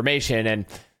share my information. And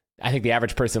I think the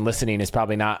average person listening is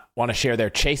probably not want to share their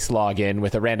Chase login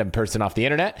with a random person off the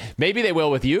internet. Maybe they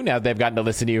will with you now that they've gotten to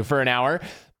listen to you for an hour.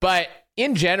 But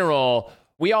in general,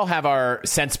 we all have our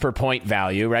cents per point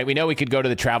value, right? We know we could go to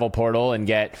the travel portal and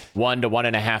get 1 to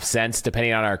 1.5 cents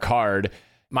depending on our card.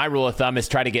 My rule of thumb is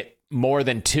try to get more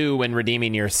than 2 when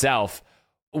redeeming yourself.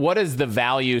 What is the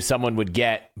value someone would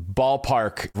get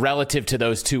ballpark relative to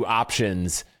those 2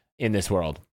 options in this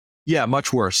world? Yeah,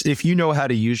 much worse. If you know how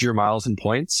to use your miles and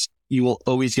points, you will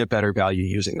always get better value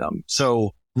using them.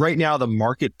 So right now, the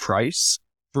market price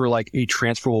for like a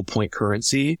transferable point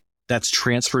currency that's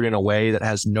transferred in a way that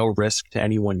has no risk to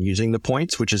anyone using the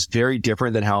points, which is very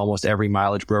different than how almost every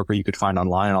mileage broker you could find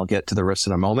online. And I'll get to the risks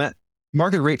in a moment.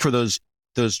 Market rate for those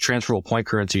transferable point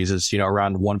currencies is,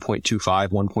 around 1.25,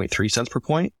 1.3 cents per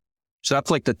point. So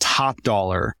that's like the top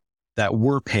dollar that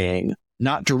we're paying,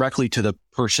 not directly to the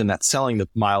person that's selling the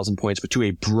miles and points, but to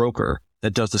a broker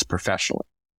that does this professionally.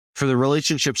 For the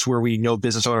relationships where we know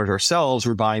business owners ourselves,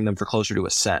 we're buying them for closer to a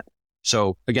cent.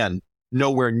 So again,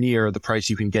 nowhere near the price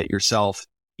you can get yourself,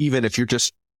 even if you're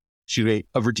just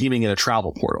of redeeming in a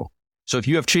travel portal. So if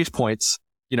you have Chase points,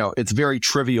 it's very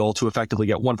trivial to effectively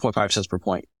get 1.5 cents per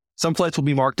point. Some flights will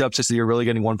be marked up such that you're really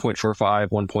getting 1.45,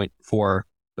 1.4,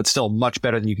 but still much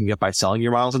better than you can get by selling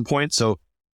your miles and points. So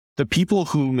the people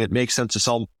whom it makes sense to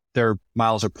sell their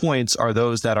miles or points are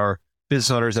those that are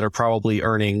business owners that are probably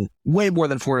earning way more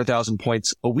than 400,000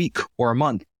 points a week or a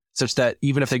month, such that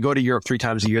even if they go to Europe 3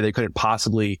 times a year, they couldn't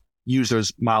possibly use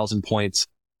those miles and points,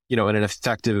 in an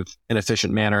effective and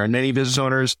efficient manner. And many business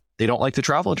owners, they don't like to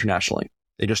travel internationally.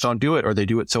 They just don't do it, or they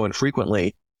do it so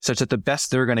infrequently, such that the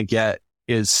best they're going to get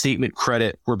is statement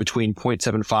credit for between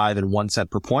 0.75 and 1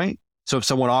 cent per point. So if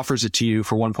someone offers it to you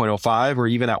for 1.05 or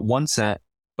even at 1 cent,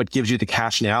 but gives you the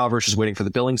cash now versus waiting for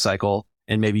the billing cycle,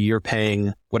 and maybe you're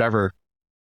paying whatever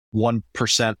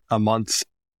 1% a month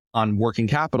on working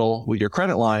capital with your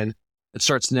credit line, it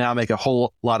starts to now make a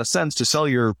whole lot of sense to sell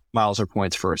your miles or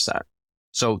points for a cent.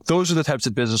 So those are the types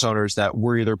of business owners that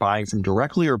we're either buying from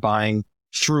directly or buying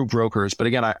through brokers. But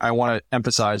again, I want to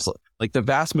emphasize, like, the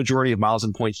vast majority of miles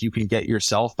and points you can get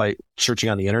yourself by searching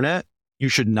on the internet, you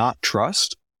should not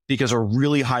trust, because a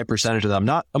really high percentage of them,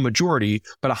 not a majority,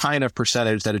 but a high enough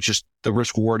percentage that it's just the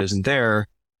risk reward isn't there,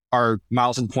 are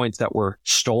miles and points that were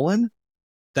stolen,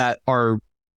 that are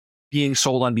being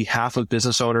sold on behalf of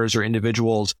business owners or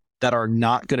individuals that are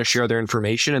not going to share their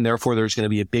information. And therefore, there's going to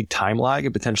be a big time lag,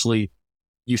 and potentially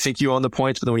you think you own the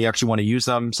points, but then when you actually want to use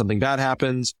them, something bad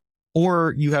happens.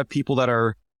 Or you have people that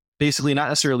are basically not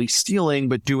necessarily stealing,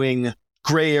 but doing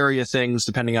gray area things,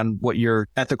 depending on what your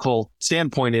ethical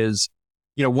standpoint is.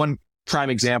 One prime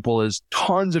example is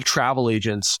tons of travel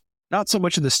agents, not so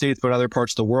much in the States, but other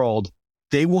parts of the world.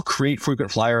 They will create frequent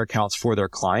flyer accounts for their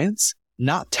clients,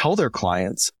 not tell their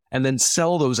clients, and then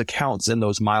sell those accounts and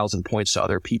those miles and points to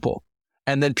other people.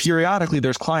 And then periodically,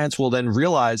 their clients will then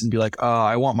realize and be like,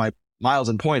 I want my miles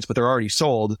and points, but they're already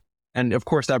sold. And of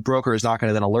course, that broker is not going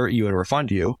to then alert you and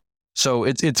refund you. So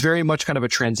it's very much kind of a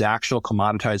transactional,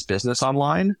 commoditized business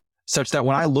online, such that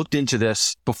when I looked into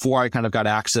this before I kind of got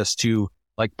access to,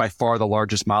 like, by far the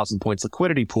largest miles and points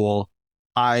liquidity pool,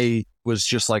 I was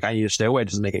just like, I need to stay away. It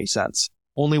doesn't make any sense.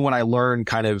 Only when I learned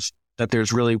kind of that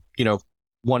there's really,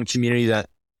 one community that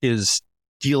is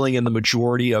dealing in the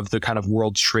majority of the kind of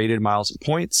world's traded miles and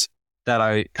points, that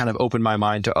I kind of opened my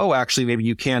mind to, actually, maybe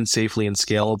you can safely and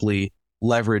scalably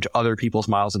leverage other people's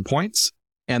miles and points.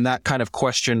 And that kind of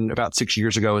question about 6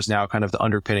 years ago is now kind of the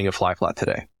underpinning of FlyFlat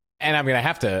today. And I'm going to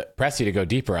have to press you to go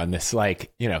deeper on this.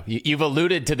 Like, you've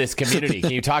alluded to this community. Can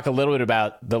you talk a little bit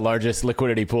about the largest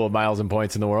liquidity pool of miles and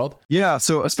points in the world? Yeah.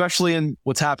 So especially in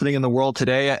what's happening in the world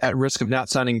today, at risk of not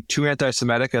sounding too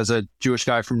anti-Semitic as a Jewish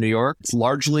guy from New York, it's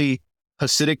largely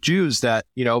Hasidic Jews that,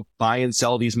 buy and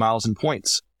sell these miles and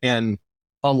points. And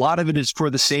a lot of it is for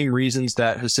the same reasons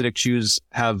that Hasidic Jews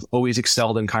have always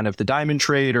excelled in kind of the diamond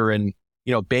trade or in,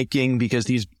 banking, because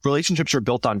these relationships are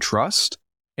built on trust.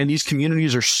 And these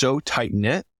communities are so tight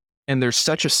knit, and there's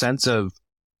such a sense of,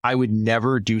 I would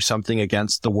never do something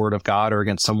against the word of God or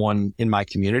against someone in my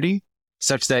community,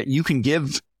 such that you can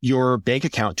give your bank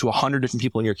account to 100 different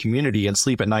people in your community and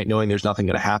sleep at night knowing there's nothing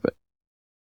going to happen.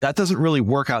 That doesn't really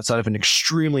work outside of an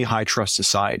extremely high trust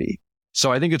society.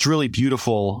 So I think it's really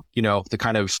beautiful, the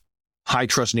kind of high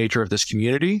trust nature of this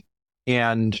community.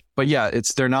 But yeah,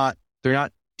 they're not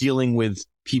dealing with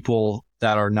people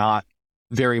that are not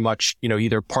very much,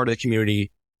 either part of the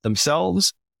community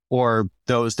themselves or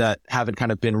those that haven't kind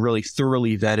of been really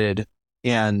thoroughly vetted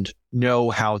and know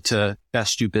how to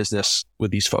best do business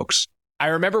with these folks. I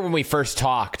remember when we first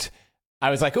talked, I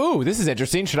was like, ooh, this is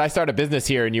interesting. Should I start a business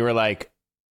here? And you were like,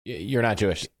 you're not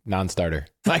Jewish, non-starter.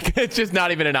 Like, it's just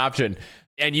not even an option.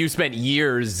 And you spent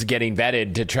years getting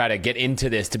vetted to try to get into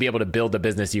this, to be able to build the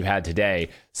business you had today.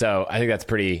 So I think that's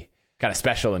pretty kind of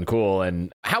special and cool.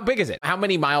 And how big is it? How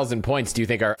many miles and points do you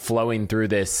think are flowing through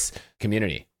this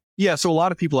community? Yeah. So a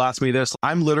lot of people ask me this.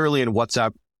 I'm literally in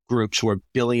WhatsApp groups where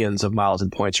billions of miles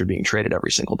and points are being traded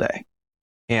every single day.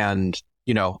 And,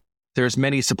 there's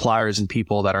many suppliers and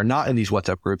people that are not in these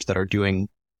WhatsApp groups that are doing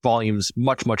volumes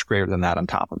much, much greater than that on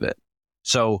top of it.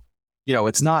 So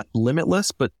it's not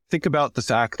limitless, but think about the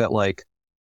fact that like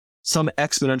some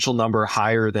exponential number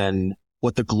higher than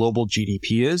what the global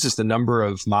GDP is the number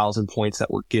of miles and points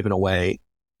that were given away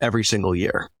every single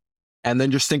year. And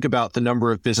then just think about the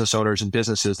number of business owners and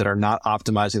businesses that are not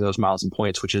optimizing those miles and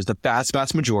points, which is the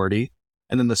vast majority.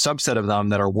 And then the subset of them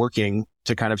that are working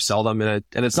to kind of sell them and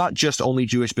it's not just only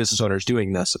Jewish business owners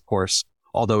doing this, of course,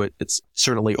 although it's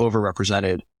certainly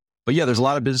overrepresented. But yeah, there's a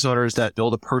lot of business owners that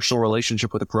build a personal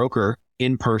relationship with a broker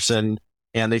in person,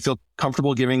 and they feel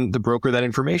comfortable giving the broker that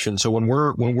information. So when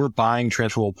we're buying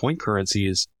transferable point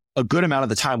currencies, a good amount of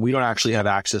the time, we don't actually have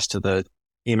access to the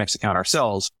Amex account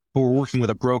ourselves, but we're working with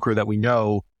a broker that we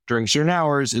know during certain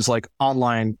hours is like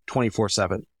online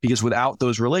 24/7, because without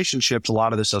those relationships, a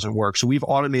lot of this doesn't work. So we've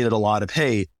automated a lot of,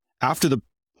 hey, after the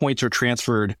points are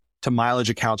transferred to mileage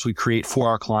accounts we create for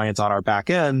our clients on our back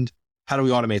end, how do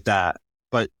we automate that?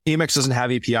 But Amex doesn't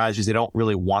have APIs because they don't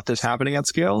really want this happening at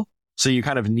scale. So you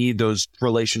kind of need those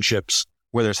relationships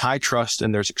where there's high trust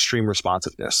and there's extreme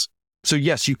responsiveness. So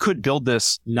yes, you could build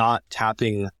this not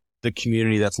tapping the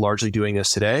community that's largely doing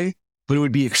this today, but it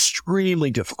would be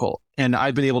extremely difficult. And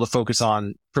I've been able to focus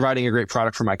on providing a great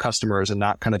product for my customers and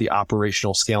not kind of the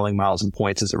operational scaling miles and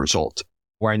points as a result,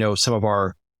 where I know some of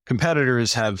our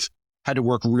competitors have had to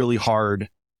work really hard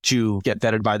to get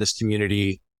vetted by this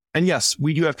community. And yes,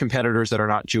 we do have competitors that are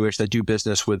not Jewish that do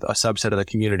business with a subset of the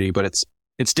community, but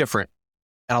it's different.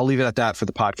 And I'll leave it at that for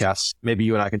the podcast. Maybe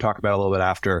you and I can talk about it a little bit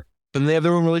after. But then they have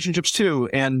their own relationships too.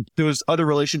 And those other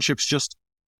relationships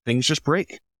things just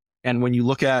break. And when you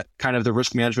look at kind of the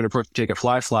risk management approach to take at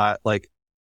Fly Flat, like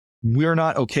we're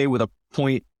not okay with a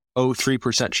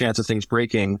 0.03% chance of things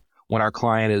breaking when our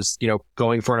client is,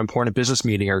 going for an important business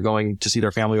meeting or going to see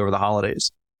their family over the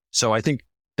holidays. So I think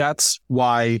that's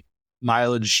why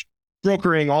mileage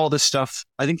brokering, all this stuff,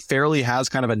 I think fairly has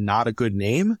kind of a not a good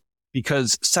name,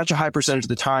 because such a high percentage of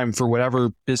the time for whatever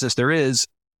business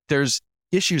there's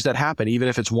issues that happen, even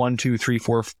if it's 1, 2, 3,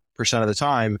 4% of the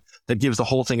time, that gives the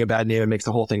whole thing a bad name and makes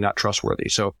the whole thing not trustworthy.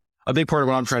 So a big part of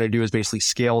what I'm trying to do is basically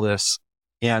scale this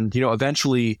and,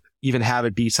 eventually even have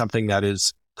it be something that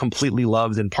is completely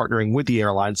loved and partnering with the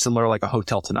airline, similar like a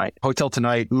Hotel Tonight. Hotel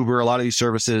Tonight, Uber, a lot of these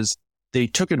services, they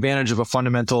took advantage of a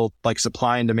fundamental like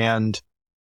supply and demand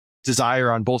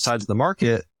desire on both sides of the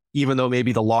market, even though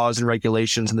maybe the laws and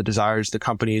regulations and the desires the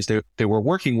companies they were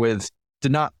working with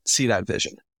did not see that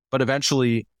vision. But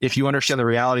eventually, if you understand the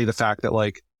reality of the fact that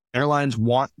like airlines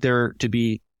want there to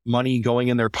be money going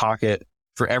in their pocket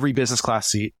for every business class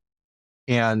seat,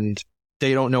 and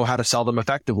they don't know how to sell them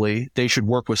effectively, they should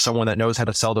work with someone that knows how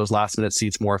to sell those last minute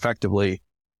seats more effectively.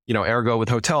 Ergo with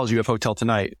hotels, you have Hotel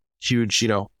Tonight, huge,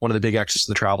 one of the big exits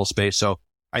in the travel space. So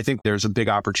I think there's a big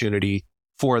opportunity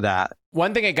for that.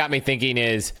 One thing it got me thinking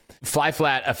is Fly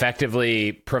Flat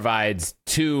effectively provides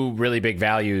two really big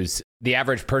values. The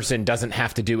average person doesn't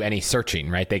have to do any searching,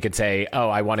 right? They could say, oh,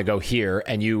 I want to go here,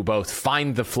 and you both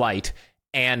find the flight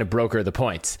and broker the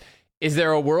points. Is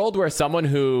there a world where someone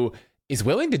who is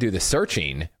willing to do the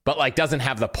searching, but like doesn't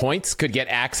have the points, could get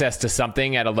access to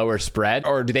something at a lower spread?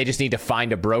 Or do they just need to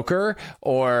find a broker?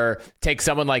 Or take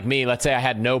someone like me, let's say I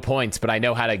had no points, but I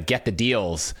know how to get the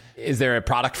deals. Is there a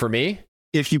product for me?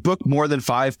 If you book more than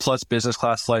 5+ business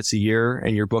class flights a year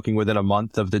and you're booking within a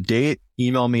month of the date,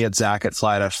 email me at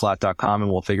zach@fly-flat.com and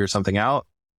we'll figure something out.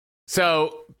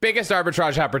 So biggest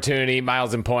arbitrage opportunity,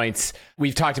 miles and points.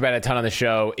 We've talked about it a ton on the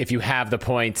show. If you have the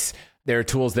points, there are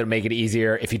tools that make it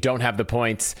easier. If you don't have the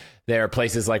points, there are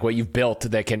places like what you've built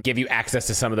that can give you access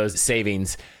to some of those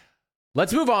savings.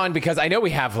 Let's move on, because I know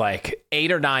we have like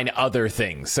 8 or 9 other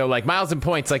things. So like miles and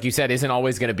points, like you said, isn't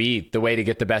always going to be the way to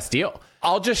get the best deal.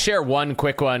 I'll just share one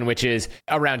quick one, which is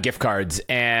around gift cards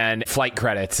and flight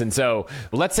credits. And so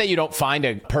let's say you don't find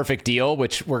a perfect deal,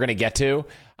 which we're going to get to.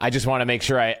 I just want to make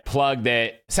sure I plug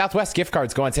that Southwest gift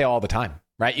cards go on sale all the time,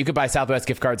 right? You could buy Southwest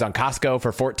gift cards on Costco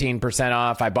for 14%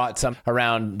 off. I bought some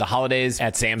around the holidays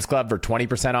at Sam's Club for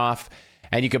 20% off.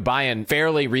 And you could buy in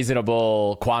fairly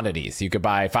reasonable quantities. You could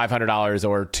buy $500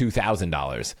 or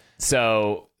 $2,000.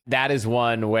 So that is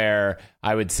one where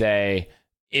I would say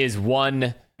is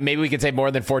one, maybe we could say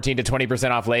more than 14 to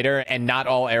 20% off later. And not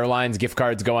all airlines gift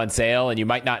cards go on sale, and you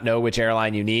might not know which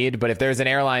airline you need. But if there's an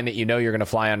airline that you know you're going to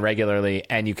fly on regularly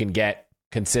and you can get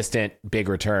consistent big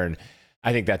return,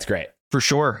 I think that's great. For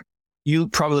sure. You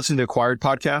probably listen to the Acquired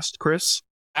podcast, Chris?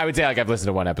 I would say like I've listened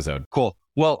to one episode. Cool.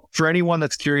 Well, for anyone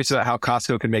that's curious about how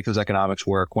Costco can make those economics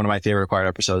work, one of my favorite Acquired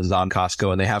episodes is on Costco,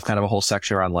 and they have kind of a whole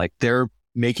section around like they're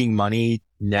making money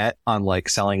net on like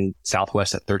selling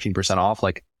Southwest at 13% off.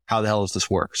 Like, how the hell does this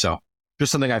work? So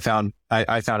just something I found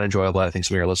enjoyable. I think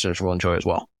some of your listeners will enjoy as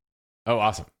well. Oh,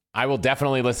 awesome. I will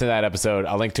definitely listen to that episode.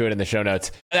 I'll link to it in the show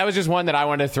notes. That was just one that I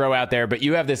wanted to throw out there, but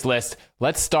you have this list.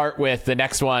 Let's start with the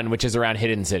next one, which is around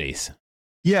hidden cities.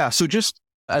 Yeah. So just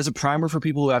as a primer for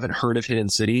people who haven't heard of Hidden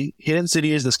City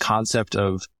is this concept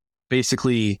of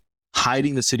basically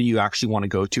hiding the city you actually want to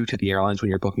go to the airlines when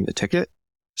you're booking the ticket.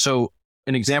 So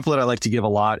an example that I like to give a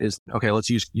lot is, okay, let's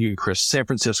use you, Chris, San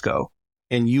Francisco,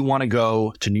 and you want to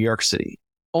go to New York City.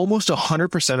 Almost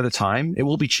 100% of the time, it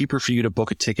will be cheaper for you to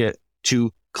book a ticket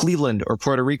to Cleveland or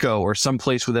Puerto Rico or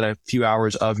someplace within a few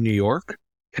hours of New York,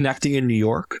 connecting in New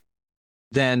York,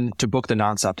 than to book the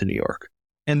nonstop to New York.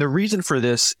 And the reason for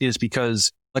this is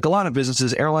because, like a lot of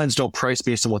businesses, airlines don't price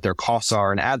based on what their costs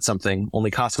are and add something.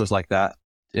 Only Costco's like that.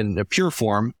 In a pure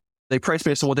form, they price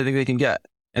based on what they think they can get.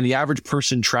 And the average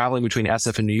person traveling between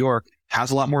SF and New York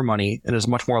has a lot more money and is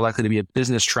much more likely to be a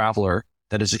business traveler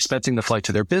that is expensing the flight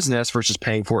to their business versus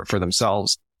paying for it for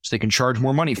themselves, so they can charge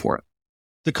more money for it.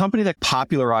 The company that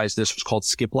popularized this was called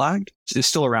Skiplagged. It's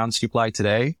still around, Skiplagged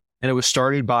today. And it was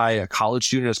started by a college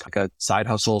student as like a side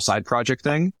hustle, side project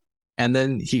thing. And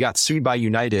then he got sued by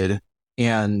United.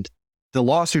 And the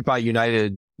lawsuit by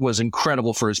United was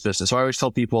incredible for his business. So I always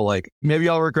tell people, like, maybe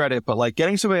I'll regret it, but like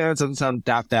getting sued by United doesn't sound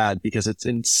that bad because it's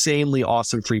insanely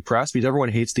awesome free press because everyone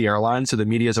hates the airline. So the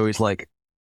media is always like,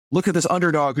 look at this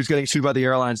underdog who's getting sued by the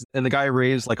airlines. And the guy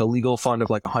raised like a legal fund of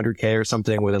like 100K or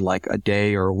something within like a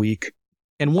day or a week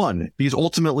and won, because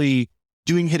ultimately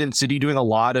doing Hidden City, doing a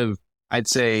lot of, I'd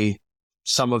say,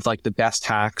 some of like the best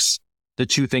hacks, the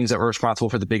two things that were responsible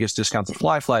for the biggest discounts of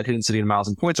flight, Hidden City and miles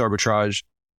and points arbitrage,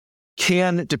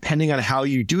 can, depending on how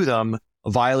you do them,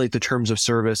 violate the terms of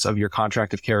service of your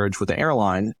contract of carriage with the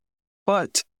airline,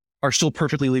 but are still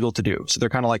perfectly legal to do. So they're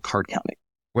kind of like card counting,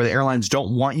 where the airlines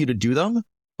don't want you to do them,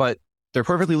 but they're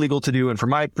perfectly legal to do. And from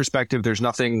my perspective, there's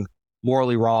nothing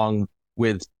morally wrong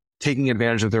with taking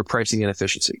advantage of their pricing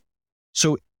inefficiency.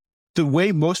 So the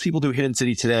way most people do Hidden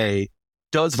City today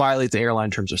does violate the airline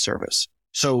terms of service.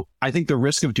 So I think the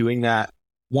risk of doing that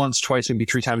once, twice, maybe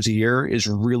 3 times a year is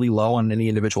really low on any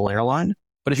individual airline.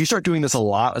 But if you start doing this a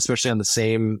lot, especially on the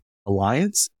same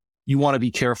alliance, you want to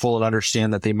be careful and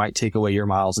understand that they might take away your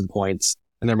miles and points,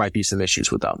 and there might be some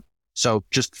issues with them. So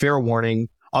just fair warning.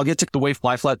 I'll get to the way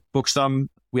FlyFlat books them.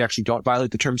 We actually don't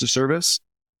violate the terms of service.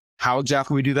 How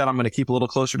exactly we do that, I'm going to keep a little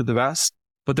closer to the vest.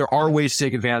 But there are ways to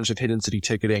take advantage of Hidden City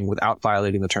ticketing without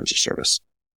violating the terms of service.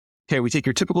 Okay, we take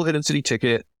your typical Hidden City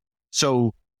ticket.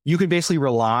 So you can basically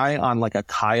rely on like a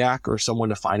kayak or someone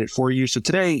to find it for you. So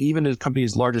today, even a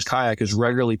company's largest kayak is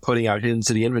regularly putting out Hidden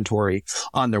City inventory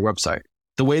on their website.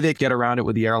 The way they get around it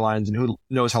with the airlines, and who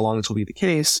knows how long this will be the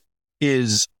case,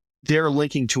 is they're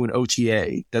linking to an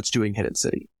OTA that's doing Hidden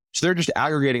City. So they're just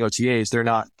aggregating OTAs. They're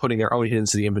not putting their own Hidden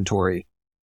City inventory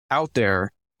out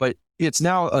there, but it's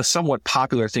now a somewhat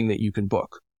popular thing that you can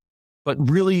book. But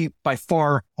really, by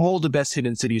far, all the best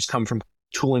Hidden Cities come from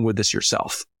tooling with this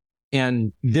yourself.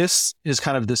 And this is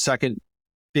kind of the second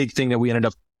big thing that we ended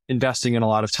up investing in a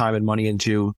lot of time and money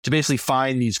into, to basically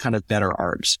find these kind of better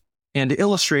ARBs. And to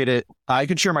illustrate it, I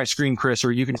can share my screen, Chris,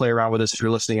 or you can play around with this if you're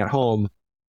listening at home.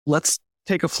 Let's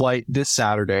take a flight this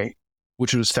Saturday,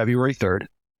 which was February 3rd,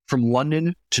 from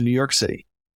London to New York City.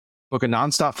 Book a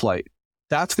nonstop flight.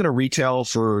 That's going to retail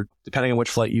for, depending on which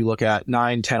flight you look at,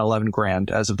 9, 10, 11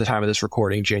 grand as of the time of this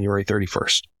recording, January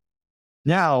 31st.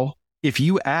 Now, if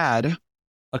you add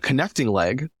a connecting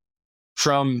leg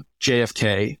from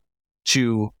JFK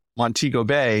to Montego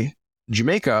Bay,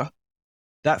 Jamaica,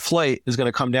 that flight is going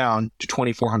to come down to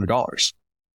 $2,400.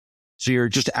 So you're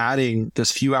just adding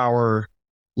this few hour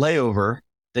layover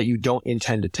that you don't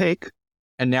intend to take.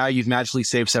 And now you've magically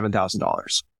saved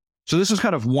 $7,000. So this is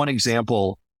kind of one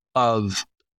example of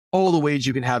all the ways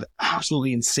you can have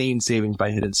absolutely insane savings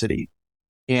by Hidden City.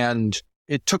 And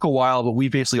it took a while, but we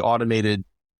basically automated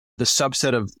the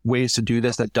subset of ways to do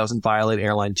this that doesn't violate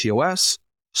airline TOS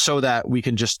so that we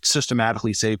can just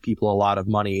systematically save people a lot of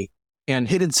money. And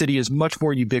Hidden City is much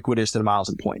more ubiquitous than miles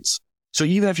and points. So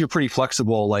even if you're pretty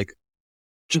flexible, like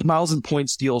just miles and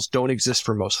points deals don't exist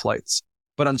for most flights.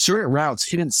 But on certain routes,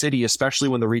 Hidden City, especially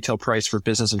when the retail price for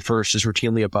business and first is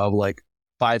routinely above like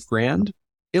 $5 grand,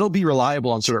 it'll be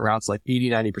reliable on certain routes like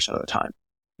 80, 90% of the time,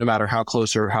 no matter how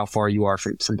close or how far you are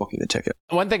from booking the ticket.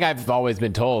 One thing I've always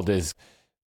been told is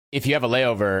if you have a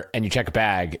layover and you check a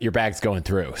bag, your bag's going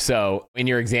through. So in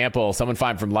your example, someone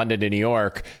flying from London to New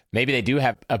York, maybe they do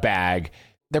have a bag.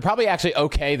 They're probably actually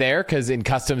okay there because in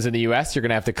customs in the US, you're going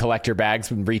to have to collect your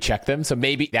bags and recheck them. So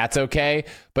maybe that's okay.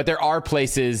 But there are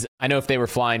places, I know if they were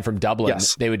flying from Dublin,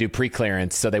 yes, they would do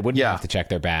pre-clearance so they wouldn't have to check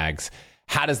their bags.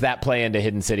 How does that play into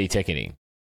Hidden City ticketing?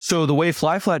 So the way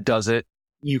FlyFlat does it,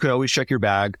 you can always check your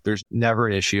bag. There's never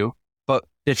an issue. But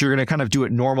if you're going to kind of do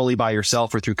it normally by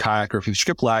yourself or through kayak or through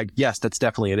skip lag, yes, that's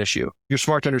definitely an issue. You're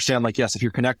smart to understand, like, yes, if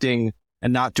you're connecting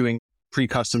and not doing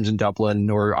pre-customs in Dublin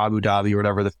or Abu Dhabi or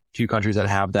whatever, the few countries that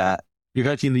have that, you're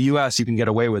connecting in the US, you can get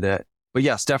away with it. But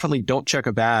yes, definitely don't check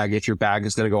a bag if your bag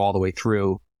is going to go all the way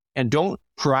through. And don't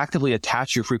proactively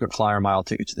attach your frequent flyer mile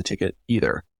ticket to the ticket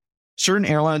either. Certain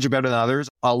airlines are better than others.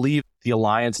 I'll leave the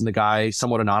alliance and the guy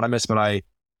somewhat anonymous, but I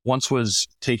once was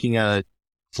taking a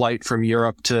flight from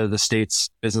Europe to the States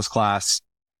business class,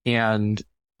 and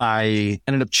I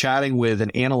ended up chatting with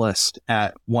an analyst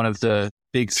at one of the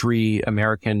big three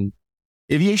American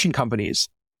aviation companies.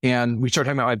 And we started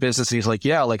talking about my business, and he's like,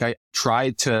 yeah, like I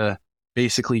tried to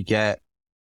basically get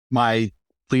my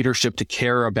leadership to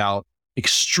care about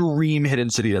extreme hidden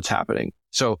city that's happening.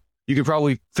 So you could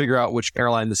probably figure out which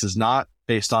airline this is not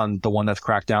based on the one that's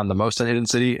cracked down the most on hidden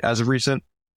city as of recent.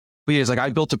 But yeah, it's like I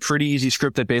built a pretty easy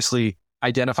script that basically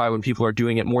identify when people are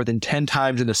doing it more than 10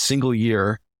 times in a single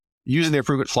year using their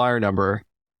frequent flyer number.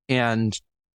 And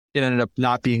it ended up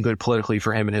not being good politically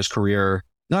for him in his career.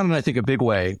 Not in, I think, a big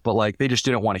way, but like they just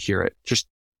didn't want to hear it. Just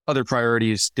other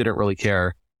priorities, didn't really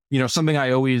care. You know, something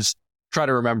I always try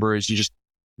to remember is you just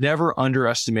never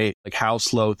underestimate like how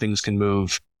slow things can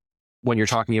move when you're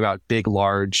talking about big,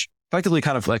 large, effectively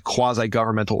kind of like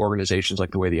quasi-governmental organizations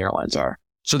like the way the airlines are.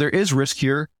 So there is risk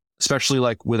here, especially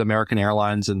like with American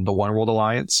Airlines and the One World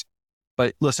Alliance.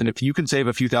 But listen, if you can save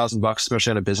a few $1,000s,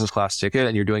 especially on a business class ticket,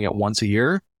 and you're doing it once a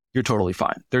year, you're totally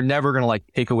fine. They're never going to like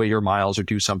take away your miles or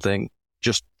do something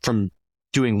just from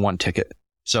doing one ticket.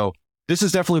 So this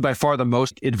is definitely by far the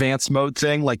most advanced mode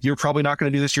thing. Like you're probably not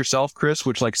going to do this yourself, Chris,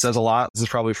 which like says a lot. This is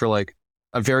probably for like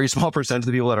a very small percentage of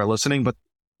the people that are listening, but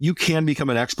you can become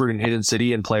an expert in hidden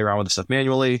city and play around with the stuff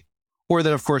manually. Or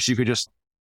then of course you could just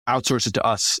outsource it to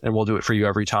us and we'll do it for you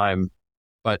every time.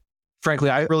 But frankly,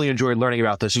 I really enjoyed learning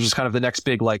about this. It was just kind of the next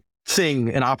big like thing,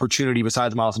 an opportunity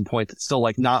besides miles and points that's still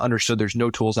like not understood. There's no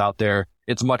tools out there.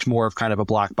 It's much more of kind of a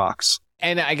black box.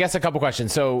 And I guess a couple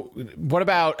questions. So what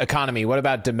about economy? What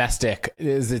about domestic?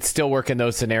 Is it still work in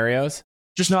those scenarios?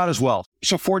 Just not as well.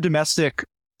 So for domestic,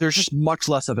 there's just much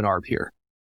less of an arb here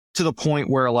to the point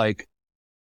where like,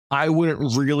 I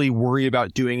wouldn't really worry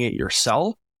about doing it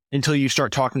yourself until you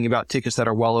start talking about tickets that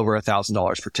are well over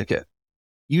 $1,000 per ticket.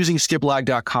 Using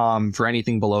skiplag.com for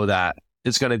anything below that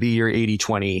is going to be your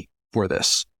 80-20 for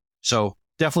this. So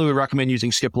definitely would recommend using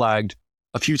skiplag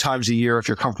a few times a year if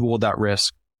you're comfortable with that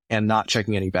risk and not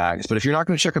checking any bags. But if you're not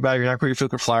going to check a bag, you're not going to put your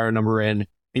frequent flyer number in,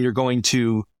 and you're going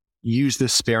to use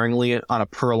this sparingly on a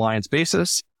per alliance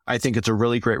basis, I think it's a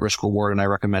really great risk reward, and I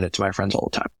recommend it to my friends all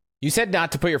the time. You said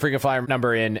not to put your frequent flyer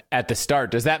number in at the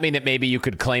start. Does that mean that maybe you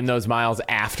could claim those miles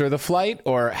after the flight?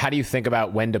 Or how do you think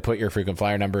about when to put your frequent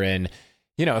flyer number in?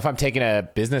 You know, if I'm taking a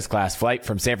business class flight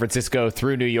from San Francisco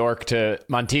through New York to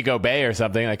Montego Bay or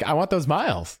something, like I want those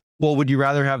miles. Well, would you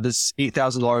rather have this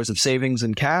 $8,000 of savings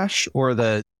in cash or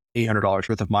the $800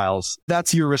 worth of miles?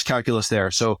 That's your risk calculus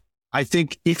there. So I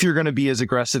think if you're going to be as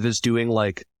aggressive as doing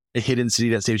like a hidden city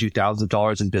that saves you thousands of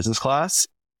dollars in business class,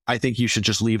 I think you should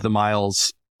just leave the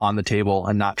miles on the table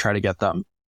and not try to get them.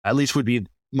 At least would be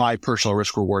my personal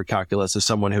risk reward calculus as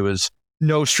someone who is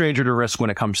no stranger to risk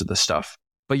when it comes to this stuff.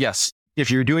 But yes,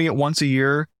 if you're doing it once a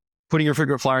year, putting your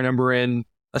frequent flyer number in,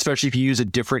 especially if you use a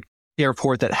different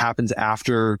airport that happens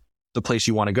after the place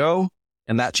you want to go,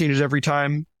 and that changes every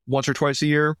time, once or twice a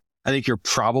year, I think you're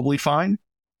probably fine.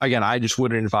 Again, I just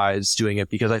wouldn't advise doing it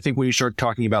because I think when you start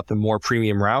talking about the more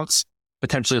premium routes,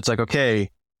 potentially it's like,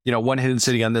 okay, you know, one hidden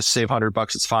city on this, save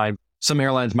 $100, it's fine. Some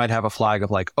airlines might have a flag of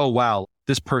like, oh, wow,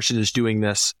 this person is doing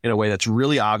this in a way that's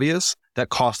really obvious that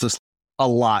costs us a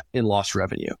lot in lost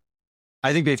revenue.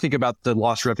 I think they think about the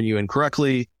lost revenue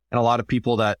incorrectly. And a lot of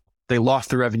people that they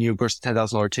lost the revenue versus the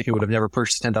 $10,000 ticket would have never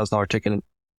purchased a $10,000 ticket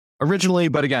originally.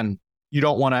 But again, you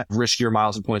don't want to risk your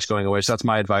miles and points going away. So that's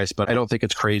my advice. But I don't think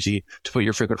it's crazy to put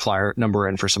your frequent flyer number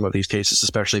in for some of these cases,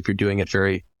 especially if you're doing it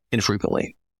very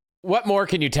infrequently. What more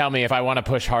can you tell me if I want to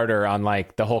push harder on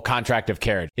like the whole contract of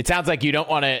carriage? It sounds like you don't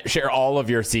want to share all of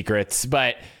your secrets,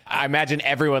 but I imagine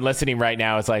everyone listening right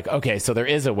now is like, okay, so there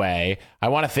is a way. I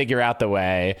want to figure out the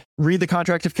way. Read the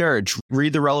contract of carriage,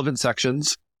 read the relevant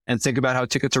sections, and think about how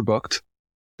tickets are booked.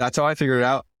 That's how I figured it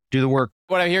out. Do the work.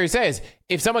 What I hear you say is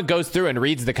if someone goes through and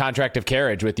reads the contract of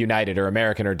carriage with United or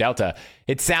American or Delta,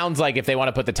 it sounds like if they want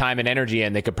to put the time and energy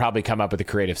in, they could probably come up with a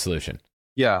creative solution.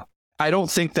 Yeah. I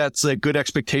don't think that's a good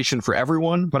expectation for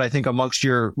everyone, but I think amongst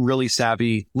your really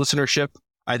savvy listenership,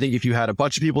 I think if you had a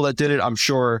bunch of people that did it, I'm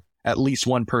sure at least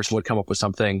one person would come up with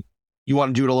something. You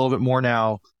want to do it a little bit more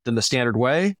now than the standard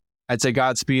way? I'd say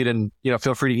Godspeed, and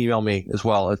feel free to email me as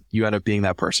well if you end up being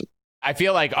that person. I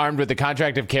feel like armed with the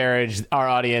contract of carriage, our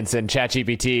audience, and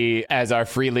ChatGPT as our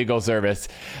free legal service,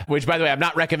 which, by the way, I'm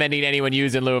not recommending anyone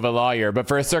use in lieu of a lawyer, but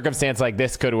for a circumstance like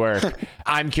this could work.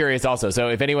 I'm curious also. So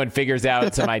if anyone figures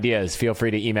out some ideas, feel free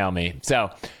to email me.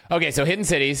 So, okay, so hidden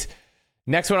cities.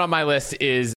 Next one on my list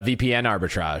is VPN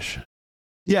arbitrage.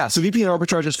 Yeah, so VPN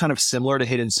arbitrage is kind of similar to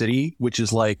hidden city, which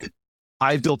is like,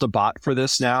 I've built a bot for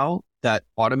this now that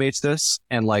automates this,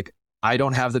 and like, I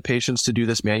don't have the patience to do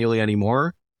this manually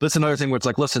anymore. That's another thing where it's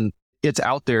like, listen, it's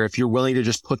out there. If you're willing to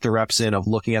just put the reps in of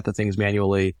looking at the things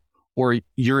manually, or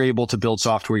you're able to build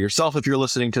software yourself, if you're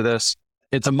listening to this,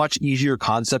 it's a much easier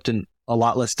concept and a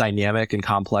lot less dynamic and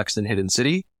complex than hidden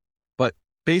city. But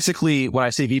basically, when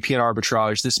I say VPN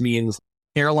arbitrage, this means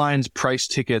airlines price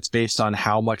tickets based on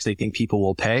how much they think people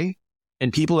will pay.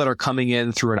 And people that are coming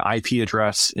in through an IP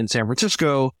address in San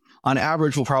Francisco, on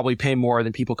average, will probably pay more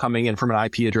than people coming in from an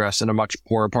IP address in a much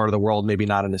poorer part of the world, maybe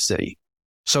not in a city.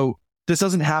 So this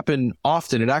doesn't happen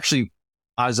often. It actually,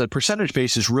 as a percentage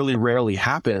basis, really rarely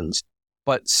happens.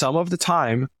 But some of the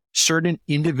time, certain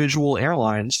individual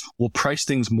airlines will price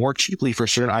things more cheaply for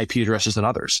certain IP addresses than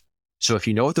others. So if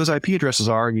you know what those IP addresses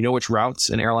are and you know which routes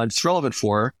and airlines it's relevant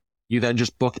for, you then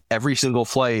just book every single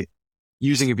flight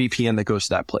using a VPN that goes to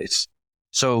that place.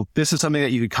 So this is something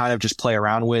that you could kind of just play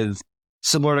around with.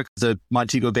 Similar to the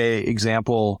Montego Bay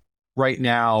example, right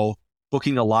now,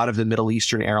 booking a lot of the Middle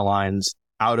Eastern airlines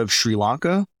out of Sri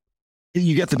Lanka.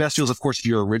 You get the best deals, of course, if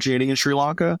you're originating in Sri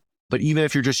Lanka. But even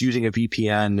if you're just using a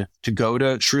VPN to go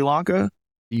to Sri Lanka,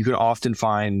 you can often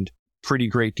find pretty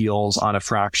great deals on a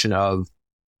fraction of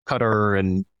Qatar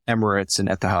and Emirates and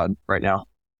Etihad right now.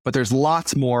 But there's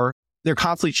lots more. They're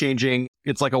constantly changing.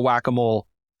 It's like a whack-a-mole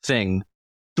thing.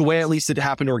 The way at least it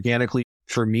happened organically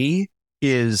for me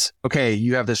is, okay,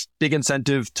 you have this big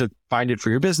incentive to find it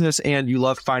for your business and you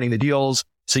love finding the deals.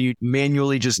 So you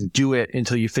manually just do it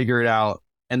until you figure it out.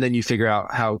 And then you figure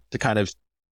out how to kind of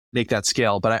make that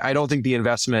scale. But I don't think the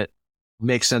investment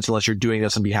makes sense unless you're doing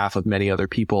this on behalf of many other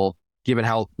people, given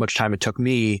how much time it took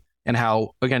me and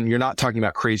how, again, you're not talking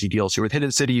about crazy deals. So with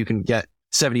Hidden City, you can get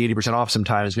 70, 80% off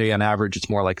sometimes. Maybe on average, it's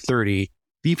more like 30.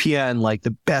 VPN, like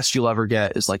the best you'll ever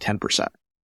get is like 10%.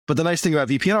 But the nice thing about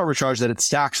VPN arbitrage is that it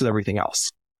stacks with everything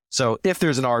else. So if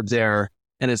there's an arb there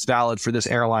and it's valid for this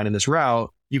airline and this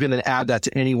route, you can then add that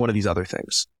to any one of these other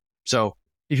things. So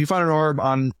if you find an arb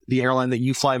on the airline that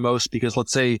you fly most, because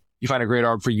let's say you find a great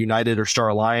arb for United or Star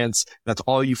Alliance, that's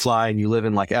all you fly and you live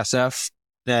in like SF,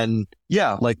 then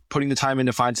yeah, like putting the time in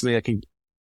to find something that can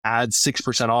add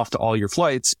 6% off to all your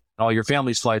flights, all your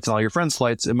family's flights and all your friends'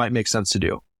 flights, it might make sense to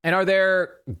do. And are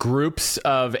there groups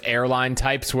of airline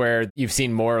types where you've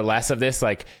seen more or less of this,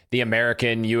 like the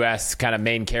American, US kind of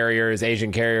main carriers,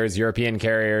 Asian carriers, European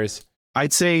carriers?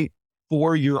 I'd say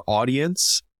for your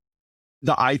audience,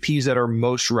 the IPs that are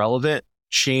most relevant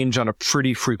change on a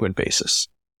pretty frequent basis.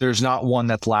 There's not one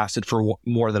that's lasted for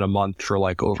more than a month for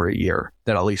like over a year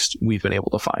that at least we've been able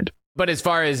to find. But as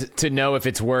far as to know if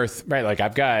it's worth, right, like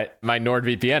I've got my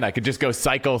NordVPN, I could just go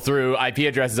cycle through IP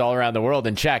addresses all around the world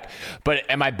and check. But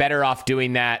am I better off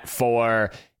doing that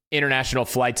for international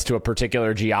flights to a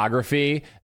particular geography?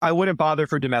 I wouldn't bother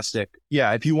for domestic.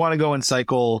 Yeah, if you want to go and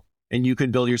cycle and you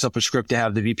can build yourself a script to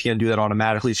have the VPN do that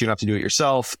automatically so you don't have to do it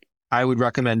yourself, I would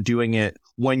recommend doing it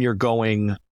when you're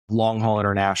going long haul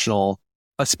international,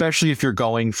 especially if you're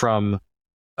going from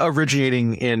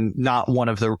originating in not one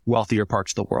of the wealthier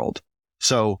parts of the world.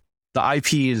 So the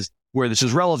IPs where this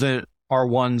is relevant are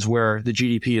ones where the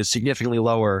GDP is significantly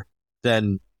lower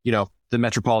than, you know, the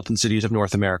metropolitan cities of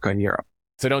North America and Europe.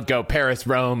 So don't go Paris,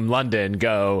 Rome, London,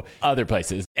 go other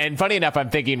places. And funny enough,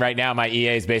 I'm thinking right now, my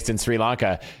EA is based in Sri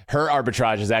Lanka. Her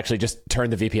arbitrage is actually just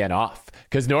turn the VPN off.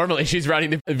 Because normally she's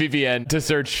running the VPN to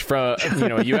search for, you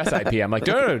know, a US IP. I'm like,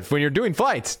 no, when you're doing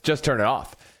flights, just turn it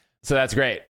off. So that's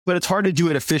great. But it's hard to do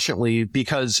it efficiently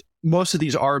because most of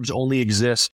these ARBs only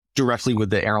exist directly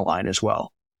with the airline as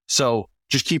well. So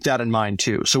just keep that in mind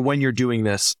too. So when you're doing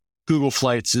this, Google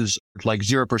Flights is like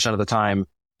 0% of the time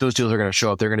those deals are going to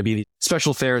show up. They're going to be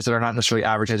special fares that are not necessarily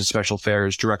advertised as special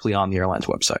fares directly on the airline's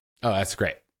website. Oh, that's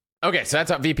great. Okay, so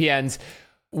that's on VPNs.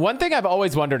 One thing I've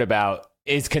always wondered about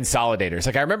is consolidators.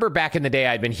 Like I remember back in the day,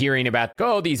 I'd been hearing about,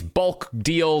 these bulk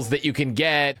deals that you can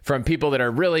get from people that are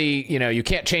really, you know, you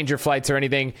can't change your flights or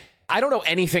anything. I don't know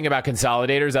anything about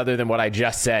consolidators other than what I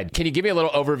just said. Can you give me a little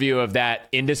overview of that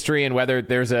industry and whether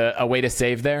there's a way to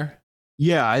save there?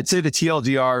 Yeah, I'd say the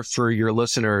TLDR for your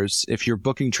listeners, if you're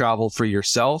booking travel for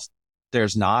yourself,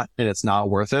 there's not, and it's not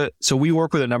worth it. So we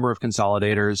work with a number of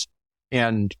consolidators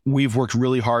and we've worked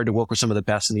really hard to work with some of the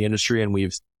best in the industry, and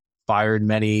we've fired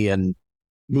many and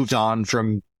moved on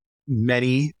from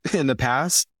many in the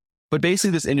past. But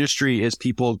basically this industry is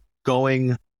people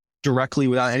going directly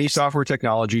without any software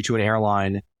technology to an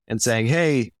airline and saying,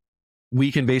 hey,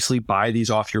 we can basically buy these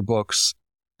off your books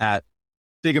at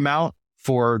big amount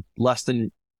for less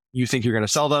than you think you're going to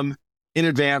sell them in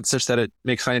advance, such that it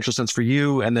makes financial sense for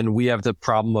you. And then we have the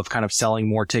problem of kind of selling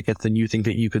more tickets than you think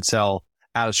that you could sell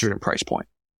at a certain price point.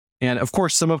 And of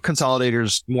course, some of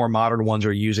Consolidator's more modern ones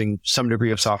are using some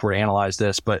degree of software to analyze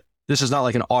this, but this is not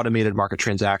like an automated market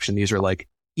transaction. These are like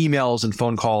emails and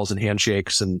phone calls and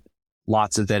handshakes and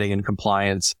lots of vetting and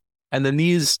compliance. And then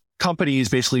these companies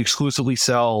basically exclusively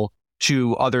sell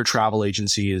to other travel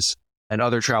agencies and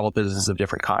other travel businesses of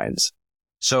different kinds.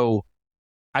 So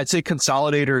I'd say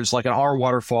Consolidators, like in our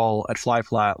waterfall at Fly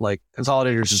Flat, like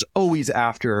Consolidators is always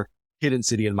after hidden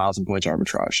city and miles and points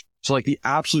arbitrage. So like the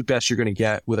absolute best you're going to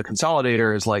get with a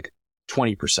Consolidator is like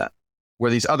 20%,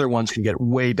 where these other ones can get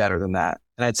way better than that.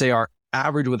 And I'd say our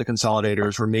average with the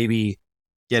Consolidators, we're maybe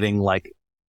getting like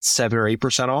 7 or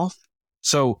 8% off.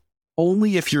 So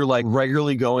only if you're like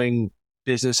regularly going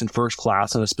business and first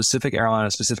class on a specific airline,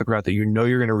 a specific route that you know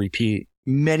you're going to repeat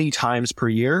many times per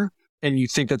year, and you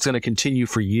think that's going to continue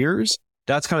for years,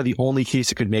 that's kind of the only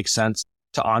case it could make sense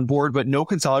to onboard. But no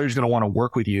consolidator is going to want to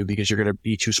work with you because you're going to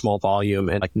be too small volume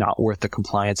and like not worth the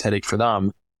compliance headache for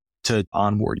them to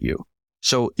onboard you.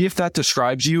 So if that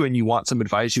describes you and you want some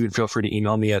advice, you can feel free to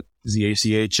email me at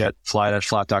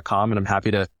zach@fly-flat.com, and I'm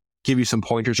happy to give you some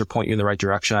pointers or point you in the right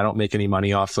direction. I don't make any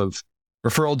money off of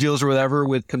referral deals or whatever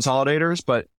with consolidators,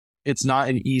 but it's not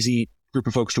an easy group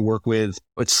of folks to work with.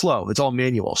 It's slow. It's all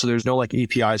manual. So there's no like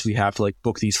APIs we have to like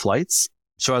book these flights.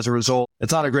 So as a result,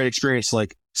 it's not a great experience to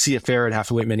like see a fare and have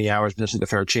to wait many hours, potentially the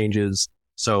fare changes.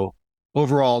 So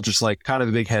overall, just like kind of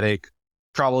a big headache,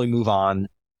 probably move on.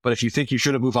 But if you think you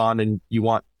shouldn't move on and you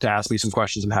want to ask me some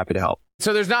questions, I'm happy to help.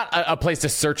 So there's not a place to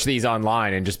search these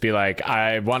online and just be like,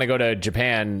 I want to go to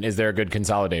Japan. Is there a good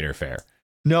consolidator fare?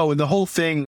 No, and the whole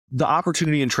thing, the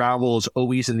opportunity in travel is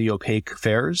always in the opaque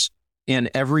fares.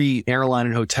 And every airline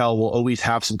and hotel will always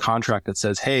have some contract that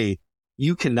says, hey,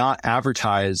 you cannot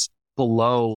advertise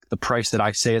below the price that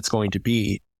I say it's going to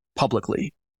be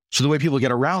publicly. So the way people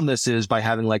get around this is by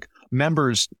having like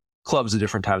members clubs at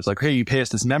different times. Like, hey, you pay us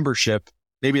this membership.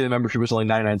 Maybe the membership was only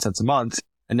 99 cents a month,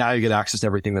 and now you get access to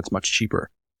everything that's much cheaper.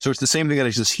 So it's the same thing that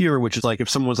exists here, which is like if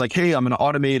someone was like, hey, I'm going to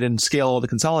automate and scale all the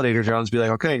consolidators, I would be like,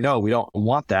 okay, no, we don't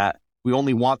want that. We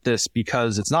only want this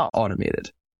because it's not automated.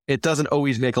 It doesn't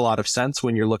always make a lot of sense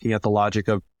when you're looking at the logic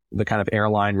of the kind of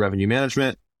airline revenue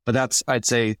management, but that's, I'd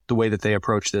say, the way that they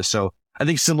approach this. So I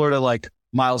think similar to like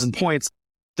miles and points,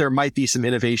 there might be some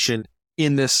innovation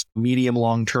in this medium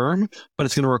long term, but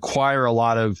it's going to require a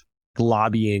lot of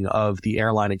lobbying of the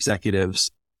airline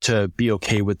executives to be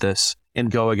okay with this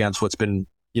and go against what's been,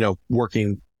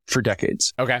 working for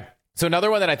decades. Okay. So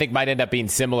another one that I think might end up being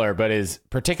similar, but is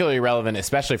particularly relevant,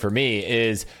 especially for me,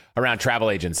 is around travel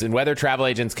agents and whether travel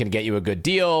agents can get you a good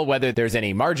deal, whether there's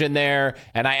any margin there.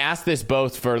 And I ask this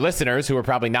both for listeners who are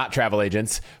probably not travel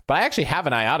agents, but I actually have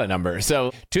an IATA number.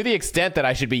 So to the extent that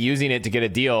I should be using it to get a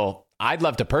deal, I'd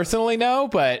love to personally know,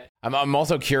 but I'm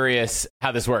also curious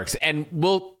how this works. And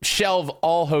we'll shelve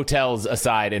all hotels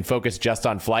aside and focus just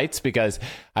on flights because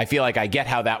I feel like I get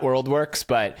how that world works.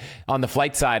 But on the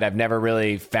flight side, I've never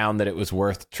really found that it was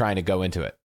worth trying to go into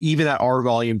it. Even at our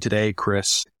volume today,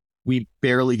 Chris, we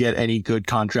barely get any good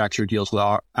contracts or deals with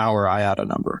our IATA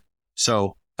number.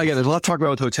 So again, there's a lot to talk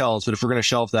about with hotels, but if we're going to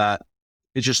shelve that,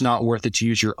 it's just not worth it to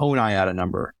use your own IATA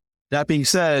number. That being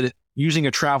said, using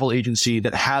a travel agency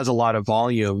that has a lot of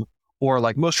volume, or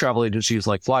like most travel agencies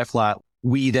like Fly Flat,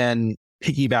 we then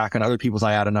piggyback on other people's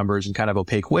IATA numbers in kind of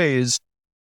opaque ways.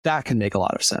 That can make a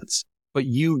lot of sense. But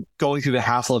you going through the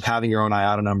hassle of having your own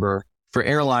IATA number for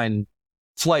airline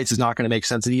flights is not going to make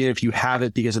sense. And even if you have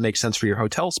it because it makes sense for your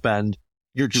hotel spend,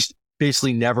 you're just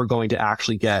basically never going to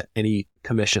actually get any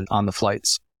commission on the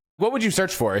flights. What would you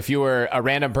search for if you were a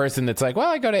random person that's like, well,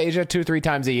 I go to Asia 2-3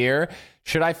 times a year.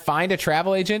 Should I find a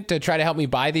travel agent to try to help me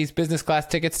buy these business class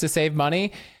tickets to save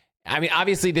money? I mean,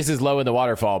 obviously this is low in the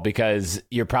waterfall because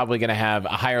you're probably going to have a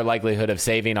higher likelihood of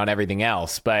saving on everything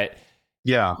else. But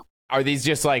yeah, are these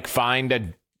just like find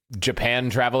a Japan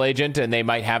travel agent and they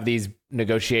might have these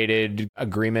negotiated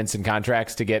agreements and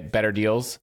contracts to get better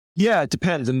deals? Yeah, it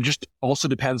depends. And it just also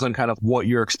depends on kind of what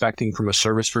you're expecting from a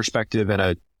service perspective and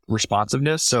a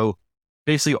responsiveness. So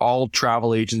basically all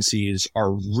travel agencies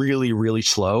are really, really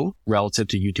slow relative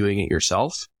to you doing it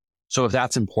yourself. So if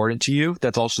that's important to you,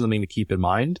 that's also something to keep in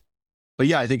mind. But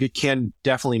yeah, I think it can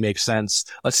definitely make sense,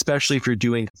 especially if you're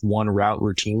doing one route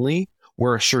routinely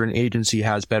where a certain agency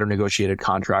has better negotiated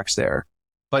contracts there.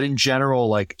 But in general,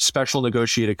 like special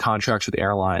negotiated contracts with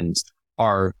airlines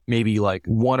are maybe like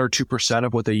 1 or 2%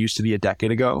 of what they used to be a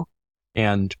decade ago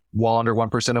and well under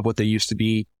 1% of what they used to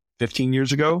be 15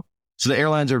 years ago. So the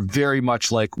airlines are very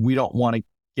much like, we don't want to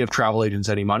give travel agents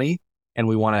any money and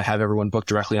we want to have everyone book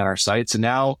directly on our sites. And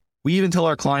now we even tell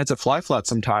our clients at FlyFlat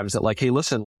sometimes that like, hey,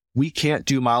 listen, we can't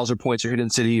do miles or points or hidden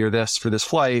city or this for this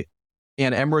flight.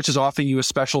 And Emirates is offering you a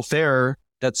special fare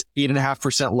that's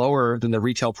 8.5% lower than the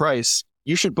retail price.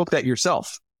 You should book that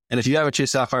yourself. And if you have a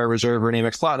Chase Sapphire Reserve or an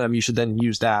Amex Platinum, you should then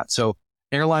use that. So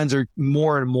airlines are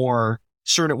more and more,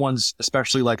 certain ones,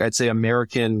 especially like I'd say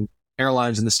American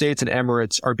Airlines in the States and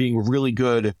Emirates, are being really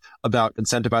good about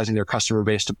incentivizing their customer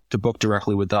base to book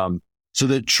directly with them. So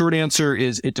the short answer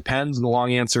is it depends. And the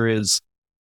long answer is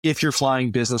if you're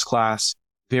flying business class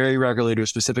very regularly to a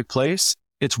specific place,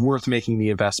 it's worth making the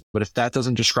investment. But if that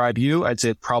doesn't describe you, I'd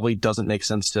say it probably doesn't make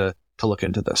sense to look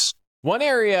into this. One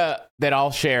area that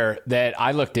I'll share that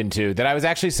I looked into that I was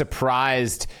actually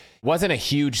surprised wasn't a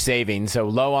huge saving, so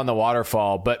low on the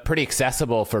waterfall, but pretty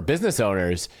accessible for business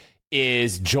owners,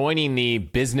 is joining the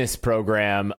business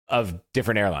program of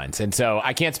different airlines. And so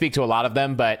I can't speak to a lot of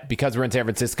them, but because we're in San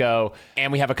Francisco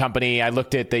and we have a company, I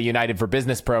looked at the United for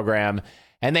Business program.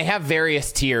 And they have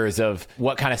various tiers of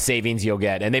what kind of savings you'll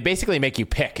get. And they basically make you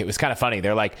pick. It was kind of funny.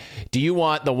 They're like, do you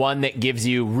want the one that gives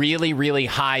you really, really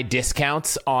high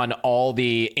discounts on all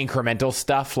the incremental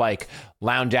stuff like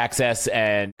lounge access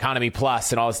and economy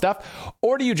plus and all this stuff?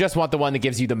 Or do you just want the one that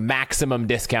gives you the maximum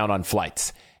discount on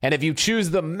flights? And if you choose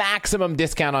the maximum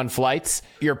discount on flights,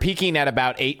 you're peaking at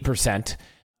about 8%.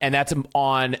 And that's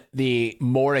on the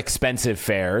more expensive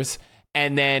fares.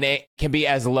 And then it can be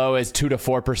as low as 2 to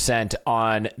 4%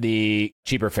 on the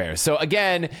cheaper fares. So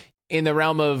again, in the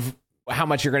realm of how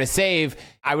much you're going to save,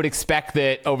 I would expect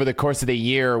that over the course of the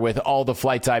year with all the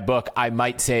flights I book, I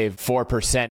might save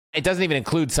 4%. It doesn't even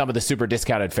include some of the super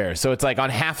discounted fares. So it's like on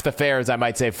half the fares, I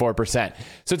might save 4%.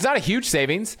 So it's not a huge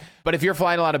savings, but if you're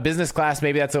flying a lot of business class,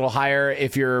 maybe that's a little higher.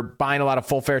 If you're buying a lot of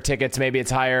full fare tickets, maybe it's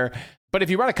higher. But if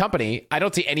you run a company, I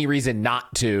don't see any reason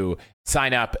not to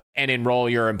sign up and enroll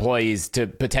your employees to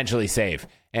potentially save.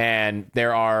 And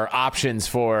there are options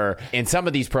for, in some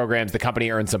of these programs, the company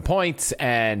earns some points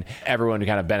and everyone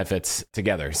kind of benefits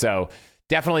together. So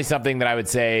definitely something that I would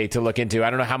say to look into. I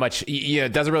don't know how much,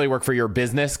 it doesn't really work for your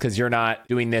business because you're not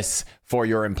doing this for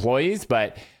your employees,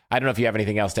 but I don't know if you have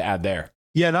anything else to add there.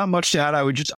 Yeah, not much to add. I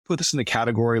would just put this in the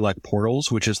category like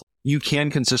portals, which is you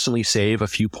can consistently save a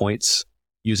few points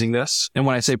using this. And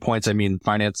when I say points, I mean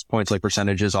finance points, like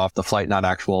percentages off the flight, not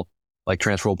actual like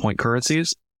transferable point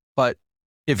currencies. But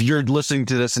if you're listening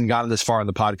to this and gotten this far in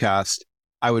the podcast,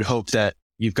 I would hope that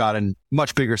you've gotten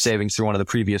much bigger savings through one of the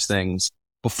previous things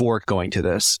before going to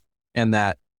this. And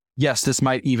that, yes, this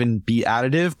might even be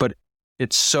additive, but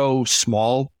it's so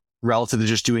small relative to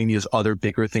just doing these other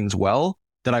bigger things well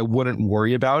that I wouldn't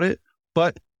worry about it.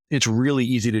 But it's really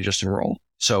easy to just enroll.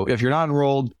 So if you're not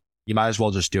enrolled, you might as well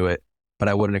just do it. But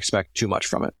I wouldn't expect too much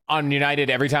from it. On United,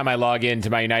 every time I log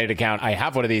into my United account, I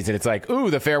have one of these and it's like,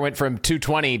 ooh, the fare went from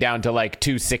 $220 down to like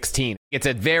 $216. It's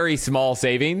a very small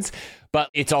savings, but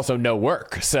it's also no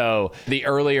work. So the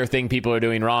earlier thing people are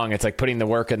doing wrong, it's like putting the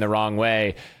work in the wrong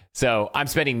way. So I'm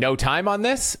spending no time on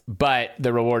this, but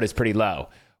the reward is pretty low.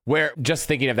 Where just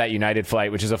thinking of that United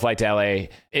flight, which is a flight to LA,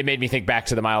 it made me think back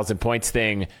to the miles and points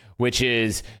thing, which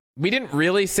is, we didn't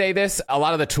really say this. A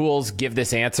lot of the tools give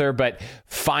this answer, but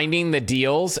finding the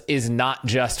deals is not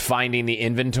just finding the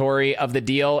inventory of the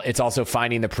deal. It's also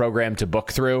finding the program to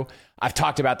book through. I've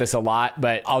talked about this a lot,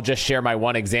 but I'll just share my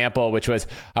one example, which was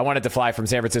I wanted to fly from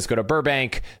San Francisco to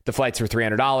Burbank. The flights were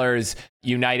 $300.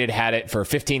 United had it for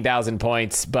 15,000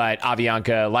 points, but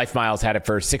Avianca Life Miles had it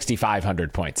for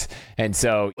 6,500 points. And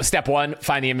so step one,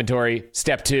 find the inventory.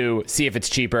 Step two, see if it's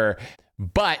cheaper.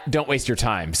 But don't waste your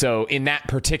time. So in that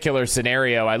particular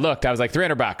scenario, I looked, I was like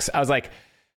 $300. I was like,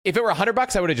 if it were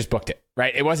 $100, I would have just booked it,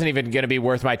 right? It wasn't even going to be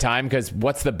worth my time because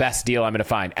what's the best deal I'm going to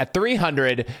find? At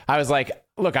 $300, I was like,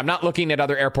 look, I'm not looking at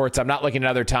other airports. I'm not looking at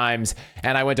other times.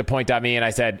 And I went to Point.me and I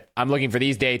said, I'm looking for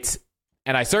these dates.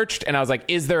 And I searched and I was like,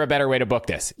 is there a better way to book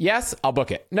this? Yes, I'll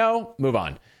book it. No, move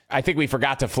on. I think we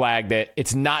forgot to flag that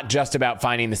it's not just about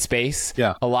finding the space.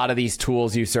 Yeah. A lot of these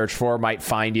tools you search for might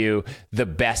find you the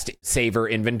best saver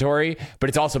inventory, but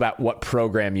it's also about what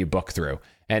program you book through.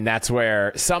 And that's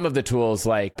where some of the tools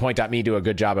like Point.me do a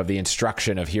good job of the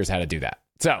instruction of here's how to do that.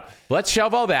 So let's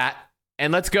shelve all that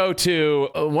and let's go to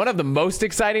one of the most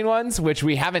exciting ones, which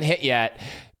we haven't hit yet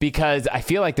because I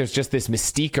feel like there's just this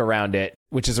mystique around it,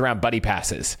 which is around buddy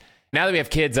passes. Now that we have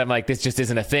kids, I'm like, this just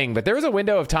isn't a thing. But there was a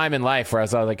window of time in life where I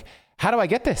was like, how do I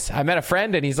get this? I met a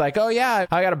friend and he's like, oh yeah,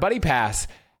 I got a buddy pass.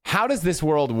 How does this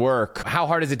world work? How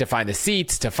hard is it to find the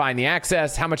seats, to find the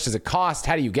access? How much does it cost?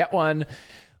 How do you get one?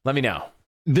 Let me know.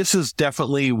 This is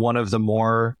definitely one of the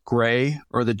more gray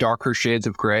or the darker shades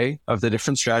of gray of the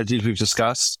different strategies we've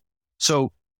discussed.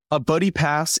 So a buddy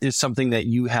pass is something that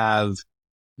you have,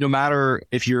 no matter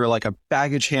if you're like a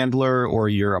baggage handler or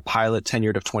you're a pilot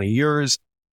tenured of 20 years.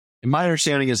 And my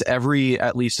understanding is every,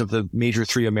 at least of the major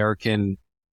 3 American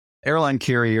airline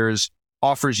carriers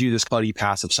offers you this buddy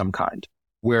pass of some kind,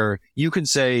 where you can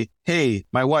say, hey,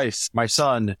 my wife, my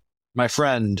son, my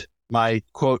friend, my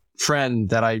quote friend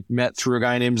that I met through a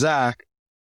guy named Zach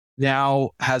now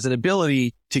has an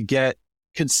ability to get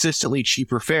consistently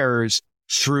cheaper fares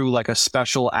through like a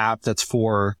special app that's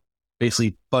for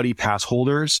basically buddy pass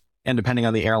holders. And depending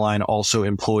on the airline, also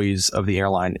employees of the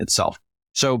airline itself.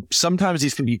 So sometimes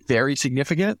these can be very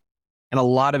significant, and a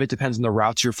lot of it depends on the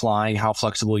routes you're flying, how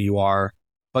flexible you are.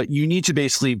 But you need to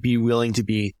basically be willing to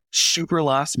be super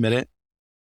last minute,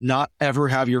 not ever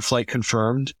have your flight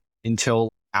confirmed until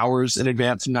hours in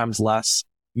advance, sometimes less,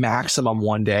 maximum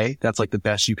 1 day. That's like the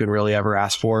best you can really ever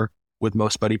ask for with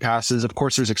most buddy passes. Of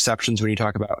course, there's exceptions when you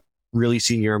talk about really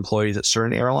senior employees at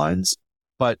certain airlines,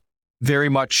 but very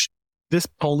much this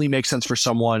only makes sense for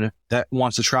someone that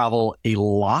wants to travel a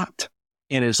lot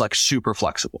and is like super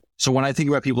flexible. So when I think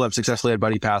about people that have successfully had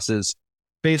buddy passes,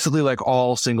 basically like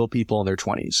all single people in their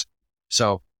 20s.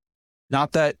 So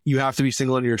not that you have to be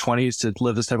single in your 20s to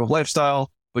live this type of lifestyle,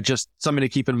 but just something to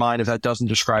keep in mind if that doesn't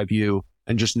describe you,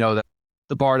 and just know that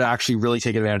the bar to actually really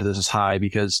take advantage of this is high,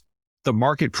 because the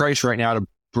market price right now to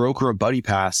broker a buddy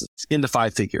pass is in the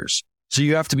 5 figures. So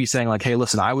you have to be saying like, hey,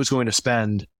 listen, I was going to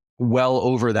spend well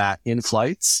over that in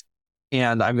flights,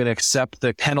 and I'm going to accept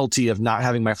the penalty of not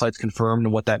having my flights confirmed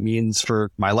and what that means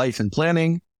for my life and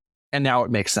planning. And now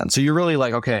it makes sense. So you're really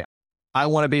like, okay, I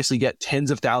want to basically get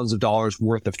tens of thousands of dollars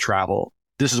worth of travel.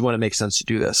 This is when it makes sense to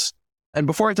do this. And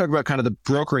before I talk about kind of the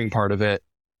brokering part of it,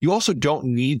 you also don't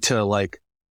need to like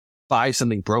buy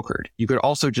something brokered. You could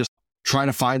also just try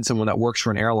to find someone that works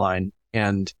for an airline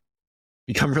and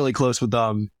become really close with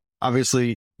them.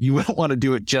 Obviously, you wouldn't want to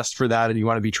do it just for that. And you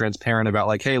want to be transparent about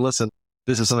like, hey, listen,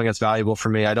 this is something that's valuable for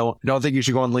me. I don't think you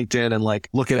should go on LinkedIn and like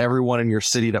look at everyone in your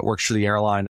city that works for the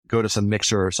airline, go to some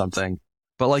mixer or something.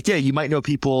 But like, yeah, you might know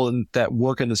people that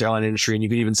work in this airline industry, and you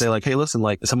could even say like, hey, listen,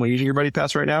 like, is someone using your buddy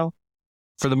pass right now?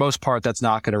 For the most part, that's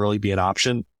not going to really be an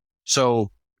option. So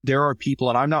there are people,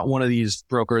 and I'm not one of these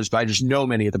brokers, but I just know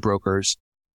many of the brokers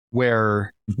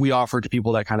where we offer to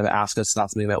people that kind of ask us. It's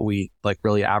not something that we like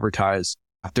really advertise.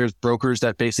 There's brokers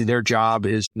that basically their job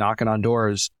is knocking on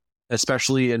doors,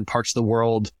 especially in parts of the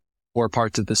world or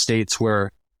parts of the States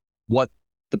where what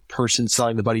the person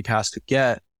selling the buddy pass could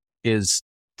get is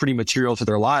pretty material to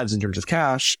their lives in terms of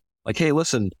cash. Like, hey,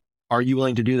 listen, are you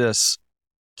willing to do this?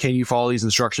 Can you follow these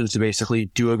instructions to basically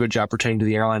do a good job pertaining to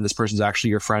the airline? This person's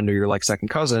actually your friend or your like second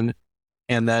cousin.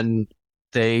 And then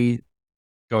they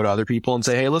go to other people and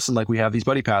say, hey, listen, like we have these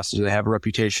buddy passes. They have a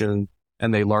reputation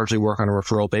and they largely work on a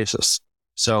referral basis.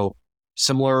 So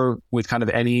similar with kind of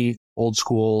any old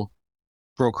school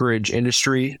brokerage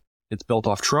industry, it's built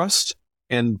off trust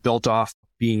and built off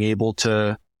being able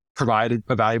to provide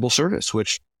a valuable service,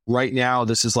 which right now,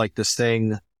 this is like this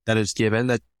thing that is given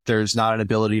that there's not an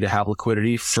ability to have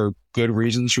liquidity for good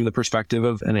reasons from the perspective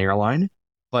of an airline,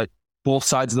 but both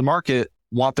sides of the market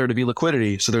want there to be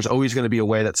liquidity. So there's always going to be a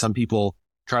way that some people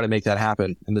try to make that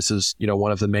happen. And this is,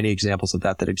 one of the many examples of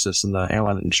that exists in the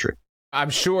airline industry. I'm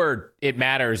sure it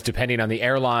matters depending on the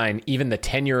airline, even the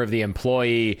tenure of the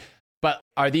employee. But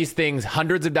are these things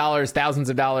hundreds of dollars, thousands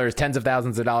of dollars, tens of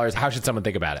thousands of dollars? How should someone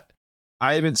think about it?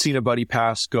 I haven't seen a buddy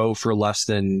pass go for less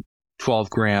than 12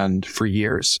 grand for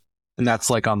years. And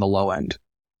that's like on the low end.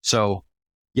 So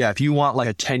yeah, if you want like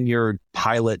a tenured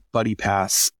pilot buddy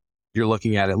pass, you're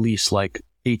looking at least like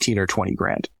 18 or 20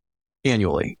 grand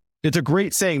annually. It's a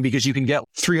great saying because you can get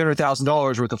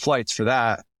 $300,000 worth of flights for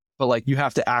that. But like you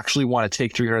have to actually want to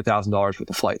take $300,000 worth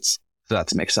of flights for that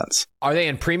to make sense. Are they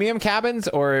in premium cabins,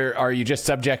 or are you just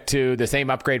subject to the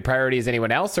same upgrade priority as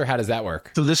anyone else, or how does that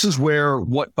work? So this is where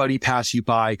what buddy pass you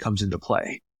buy comes into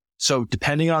play. So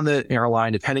depending on the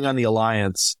airline, depending on the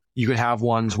alliance, you could have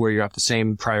ones where you have the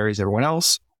same priorities as everyone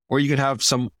else, or you could have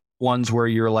some ones where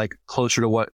you're like closer to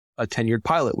what a tenured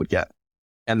pilot would get.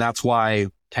 And that's why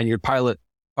tenured pilot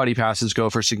buddy passes go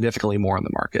for significantly more in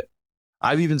the market.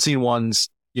 I've even seen ones,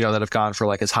 that have gone for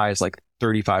like as high as like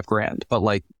 35 grand, but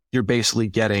like you're basically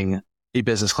getting a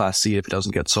business class seat if it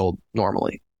doesn't get sold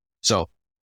normally. So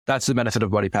that's the benefit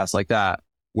of buddy pass like that,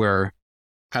 where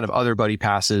kind of other buddy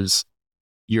passes,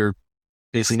 you're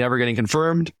basically never getting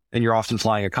confirmed and you're often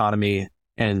flying economy.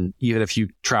 And even if you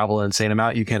travel an insane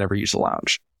amount, you can't ever use the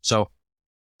lounge. So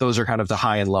those are kind of the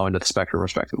high and low end of the spectrum,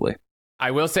 respectively.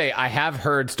 I will say I have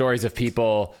heard stories of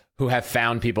people who have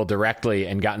found people directly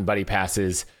and gotten buddy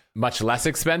passes much less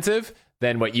expensive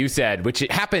than what you said, which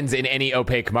happens in any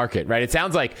opaque market, right? It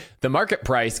sounds like the market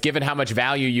price, given how much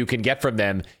value you can get from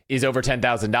them, is over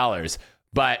 $10,000.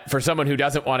 But for someone who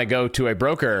doesn't want to go to a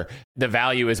broker, the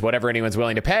value is whatever anyone's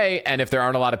willing to pay. And if there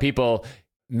aren't a lot of people,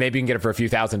 maybe you can get it for a few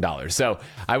 $1,000s. So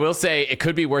I will say it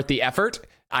could be worth the effort.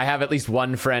 I have at least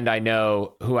one friend I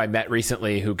know who I met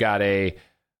recently who got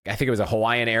I think it was a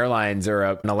Hawaiian Airlines or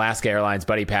an Alaska Airlines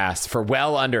buddy pass for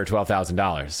well under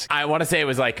 $12,000. I want to say it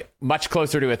was like much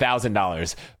closer to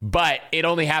 $1,000, but it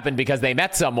only happened because they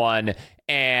met someone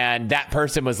and that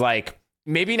person was like,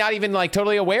 maybe not even like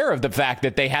totally aware of the fact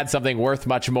that they had something worth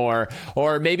much more,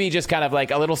 or maybe just kind of like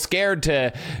a little scared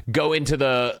to go into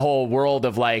the whole world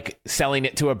of like selling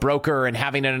it to a broker and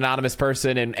having an anonymous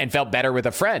person and felt better with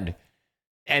a friend.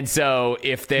 And so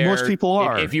most people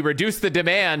are, if you reduce the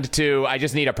demand to, I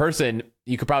just need a person,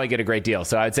 you could probably get a great deal.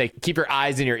 So I would say keep your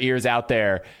eyes and your ears out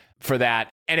there for that.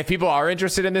 And if people are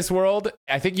interested in this world,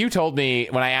 I think you told me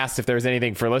when I asked if there was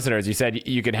anything for listeners, you said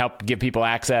you could help give people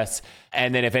access.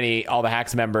 And then if all the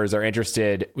Hacks members are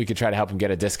interested, we could try to help them get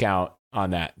a discount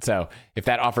on that. So if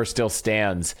that offer still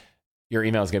stands, your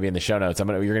email is going to be in the show notes. You're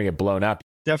going to get blown up.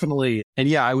 Definitely. And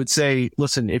yeah, I would say,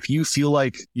 listen, if you feel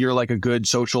like you're like a good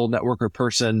social networker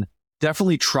person,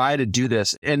 definitely try to do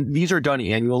this. And these are done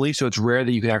annually, so it's rare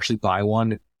that you can actually buy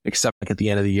one, except like at the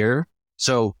end of the year.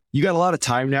 So you got a lot of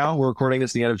time now. We're recording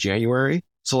this at the end of January.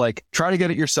 So like try to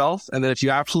get it yourself. And then if you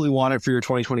absolutely want it for your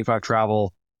 2025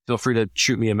 travel, feel free to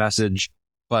shoot me a message.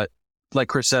 But like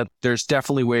Chris said, there's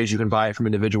definitely ways you can buy it from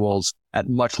individuals at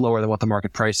much lower than what the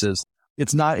market price is.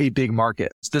 It's not a big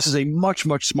market. This is a much,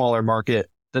 much smaller market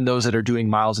than those that are doing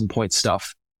miles and points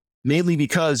stuff, mainly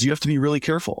because you have to be really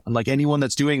careful. And like anyone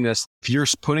that's doing this, if you're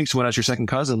putting someone as your second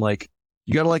cousin, like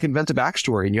you got to like invent a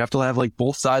backstory and you have to have like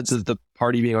both sides of the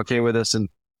party being okay with this. And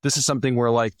this is something where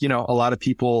like, a lot of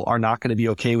people are not going to be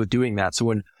okay with doing that. So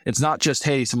when it's not just,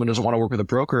 hey, someone doesn't want to work with a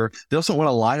broker, they also want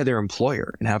to lie to their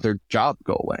employer and have their job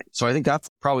go away. So I think that's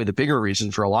probably the bigger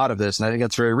reason for a lot of this. And I think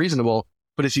that's very reasonable.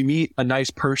 But if you meet a nice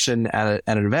person at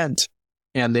an event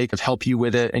and they could help you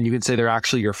with it and you can say they're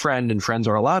actually your friend and friends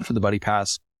are allowed for the buddy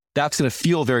pass, that's going to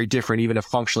feel very different, even if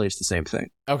functionally it's the same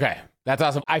thing. Okay. That's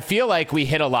awesome. I feel like we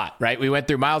hit a lot, right? We went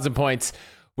through miles and points.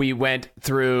 We went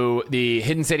through the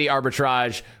hidden city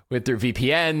arbitrage, went through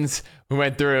VPNs, we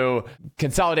went through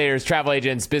consolidators, travel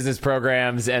agents, business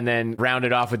programs, and then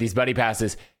rounded off with these buddy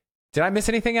passes. Did I miss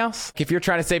anything else? If you're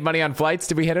trying to save money on flights,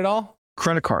 did we hit it all?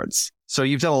 Credit cards. So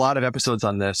you've done a lot of episodes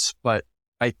on this, but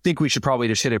I think we should probably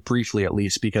just hit it briefly at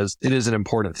least because it is an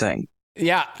important thing.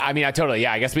 Yeah, I mean, I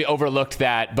guess we overlooked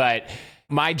that, but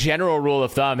my general rule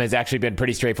of thumb has actually been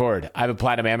pretty straightforward. I have a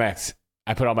Platinum Amex.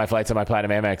 I put all my flights on my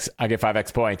Platinum Amex. I get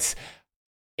 5x points.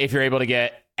 If you're able to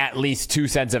get at least 2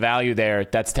 cents of value there,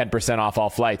 that's 10% off all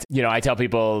flights. I tell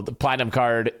people the Platinum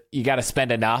card, you got to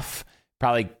spend enough,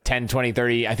 probably 10, 20,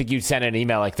 30. I think you sent an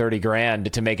email like 30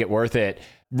 grand to make it worth it.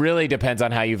 Really depends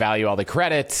on how you value all the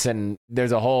credits. And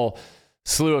there's a whole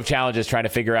slew of challenges trying to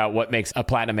figure out what makes a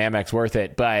Platinum Amex worth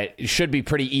it. But it should be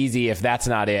pretty easy if that's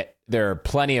not it. There are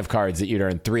plenty of cards that you'd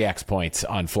earn 3x points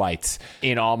on flights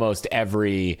in almost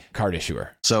every card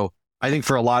issuer. So I think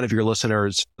for a lot of your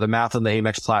listeners, the math on the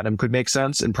Amex Platinum could make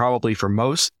sense. And probably for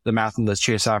most, the math on the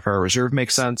Chase Sapphire Reserve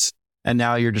makes sense. And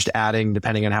now you're just adding,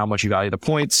 depending on how much you value the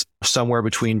points, somewhere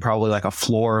between probably like a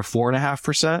floor of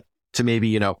 4.5% to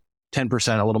maybe,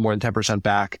 10%, a little more than 10%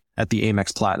 back at the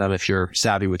Amex Platinum if you're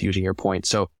savvy with using your points.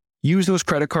 So use those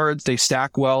credit cards. They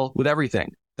stack well with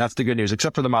everything. That's the good news,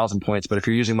 except for the miles and points. But if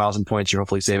you're using miles and points, you're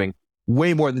hopefully saving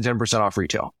way more than 10% off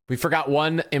retail. We forgot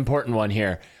one important one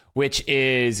here, which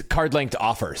is card linked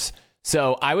offers.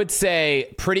 So I would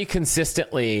say pretty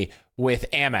consistently with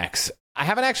Amex, I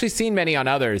haven't actually seen many on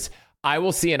others. I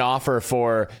will see an offer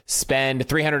for spend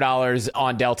 $300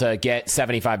 on Delta, get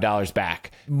 $75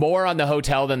 back. More on the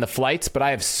hotel than the flights, but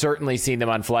I have certainly seen them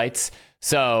on flights.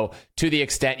 So to the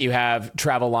extent you have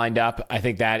travel lined up, I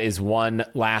think that is one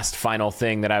last final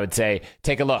thing that I would say,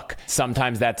 take a look.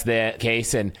 Sometimes that's the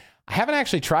case. And I haven't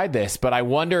actually tried this, but I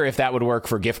wonder if that would work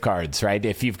for gift cards, right?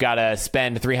 If you've got to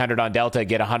spend $300 on Delta,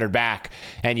 get $100 back,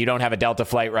 and you don't have a Delta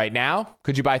flight right now,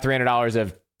 could you buy $300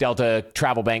 of Delta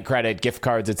travel bank credit, gift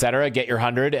cards, etc., get your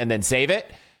 100 and then save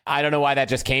it? I don't know why that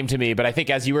just came to me, but I think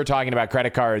as you were talking about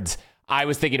credit cards, I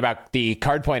was thinking about the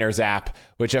Card Pointers app,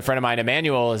 which a friend of mine,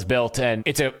 Emmanuel, has built. And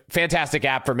it's a fantastic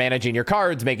app for managing your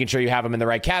cards, making sure you have them in the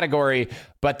right category.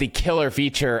 But the killer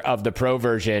feature of the Pro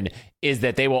version is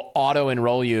that they will auto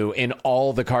enroll you in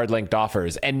all the card linked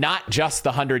offers, and not just the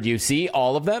 100 you see,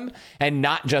 all of them, and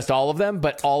not just all of them,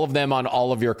 but all of them on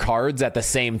all of your cards at the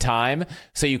same time.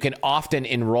 So you can often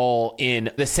enroll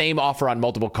in the same offer on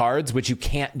multiple cards, which you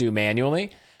can't do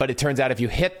manually. But it turns out if you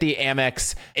hit the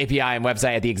Amex API and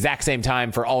website at the exact same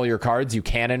time for all your cards, you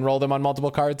can enroll them on multiple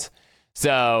cards.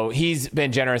 So he's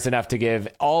been generous enough to give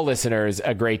all listeners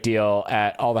a great deal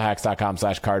at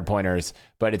allthehacks.com/card pointers.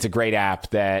 But it's a great app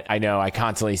that I know I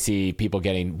constantly see people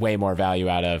getting way more value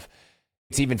out of.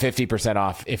 It's even 50%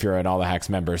 off if you're an All the Hacks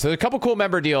member. So there's a couple cool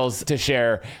member deals to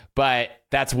share, but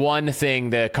that's one thing,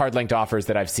 the card linked offers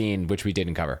that I've seen, which we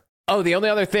didn't cover. Oh, the only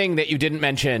other thing that you didn't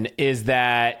mention is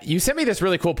that you sent me this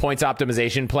really cool points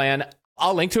optimization plan.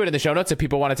 I'll link to it in the show notes if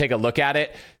people want to take a look at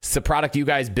it. It's a product you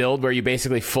guys build where you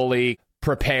basically fully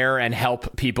prepare and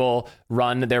help people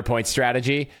run their point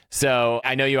strategy. So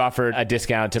I know you offered a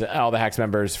discount to all the Hacks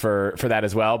members for that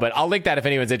as well, but I'll link that if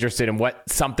anyone's interested in what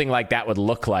something like that would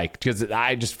look like, because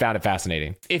I just found it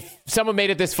fascinating. If someone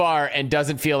made it this far and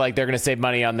doesn't feel like they're going to save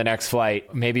money on the next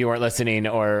flight, maybe you weren't listening,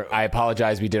 or I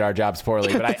apologize, we did our jobs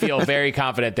poorly, but I feel very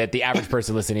confident that the average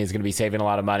person listening is going to be saving a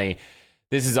lot of money.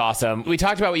 This is awesome. We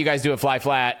talked about what you guys do at Fly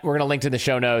Flat. We're going to link to the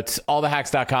show notes.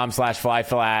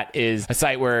 Allthehacks.com/flyflat is a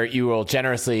site where you will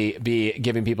generously be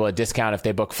giving people a discount if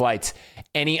they book flights.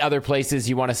 Any other places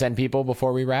you want to send people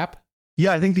before we wrap?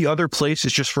 Yeah, I think the other place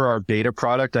is just for our beta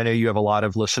product. I know you have a lot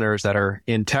of listeners that are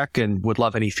in tech and would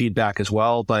love any feedback as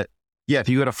well. But yeah, if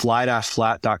you go to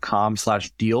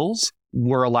fly-flat.com/deals,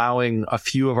 we're allowing a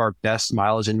few of our best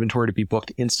mileage inventory to be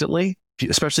booked instantly.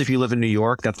 Especially if you live in New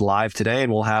York, that's live today,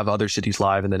 and we'll have other cities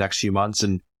live in the next few months,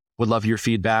 and would love your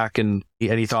feedback and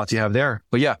any thoughts you have there.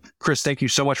 But yeah, Chris, thank you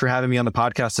so much for having me on the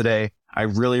podcast today. I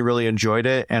really, really enjoyed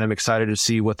it, and I'm excited to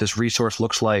see what this resource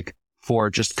looks like for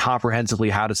just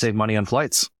comprehensively how to save money on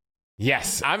flights.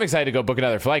 Yes, I'm excited to go book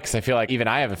another flight because I feel like even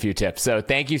I have a few tips. So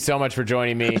thank you so much for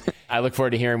joining me. I look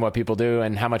forward to hearing what people do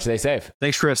and how much they save.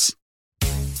 Thanks, Chris.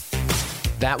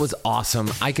 That was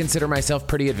awesome. I consider myself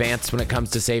pretty advanced when it comes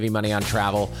to saving money on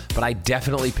travel, but I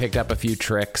definitely picked up a few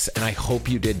tricks, and I hope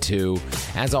you did too.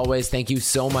 As always, thank you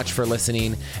so much for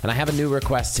listening. And I have a new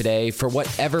request today for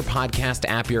whatever podcast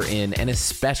app you're in, and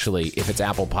especially if it's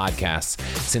Apple Podcasts.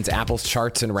 Since Apple's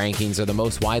charts and rankings are the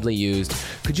most widely used,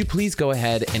 could you please go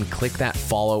ahead and click that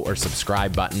follow or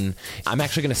subscribe button? I'm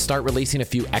actually going to start releasing a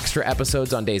few extra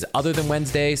episodes on days other than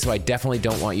Wednesday, so I definitely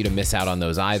don't want you to miss out on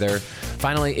those either.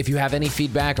 Finally, if you have any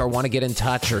feedback or want to get in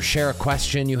touch or share a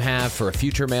question you have for a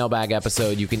future mailbag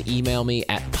episode, you can email me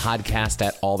at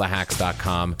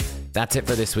podcast@allthehacks.com. That's it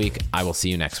for this week. I will see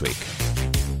you next week.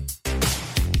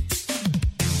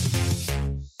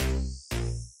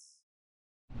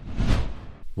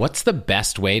 What's the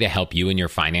best way to help you and your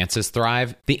finances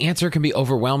thrive? The answer can be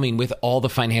overwhelming with all the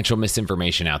financial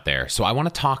misinformation out there. So I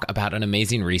want to talk about an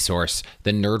amazing resource,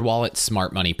 the NerdWallet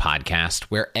Smart Money Podcast,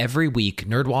 where every week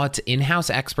NerdWallet's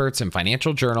in-house experts and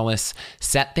financial journalists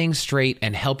set things straight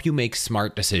and help you make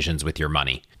smart decisions with your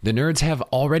money. The nerds have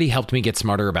already helped me get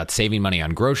smarter about saving money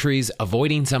on groceries,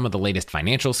 avoiding some of the latest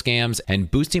financial scams, and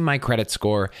boosting my credit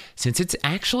score, since it's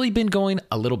actually been going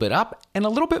a little bit up and a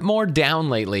little bit more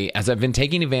down lately as I've been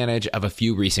taking advantage of a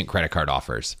few recent credit card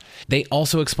offers. They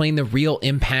also explain the real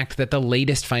impact that the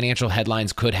latest financial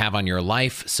headlines could have on your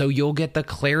life, so you'll get the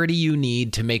clarity you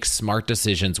need to make smart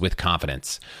decisions with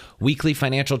confidence. Weekly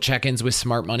financial check-ins with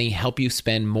Smart Money help you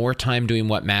spend more time doing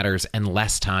what matters and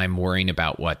less time worrying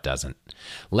about what doesn't.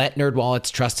 Let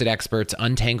NerdWallet's trusted experts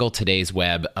untangle today's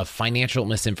web of financial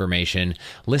misinformation.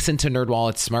 Listen to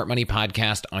NerdWallet's Smart Money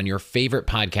Podcast on your favorite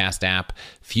podcast app.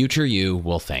 Future you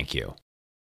will thank you.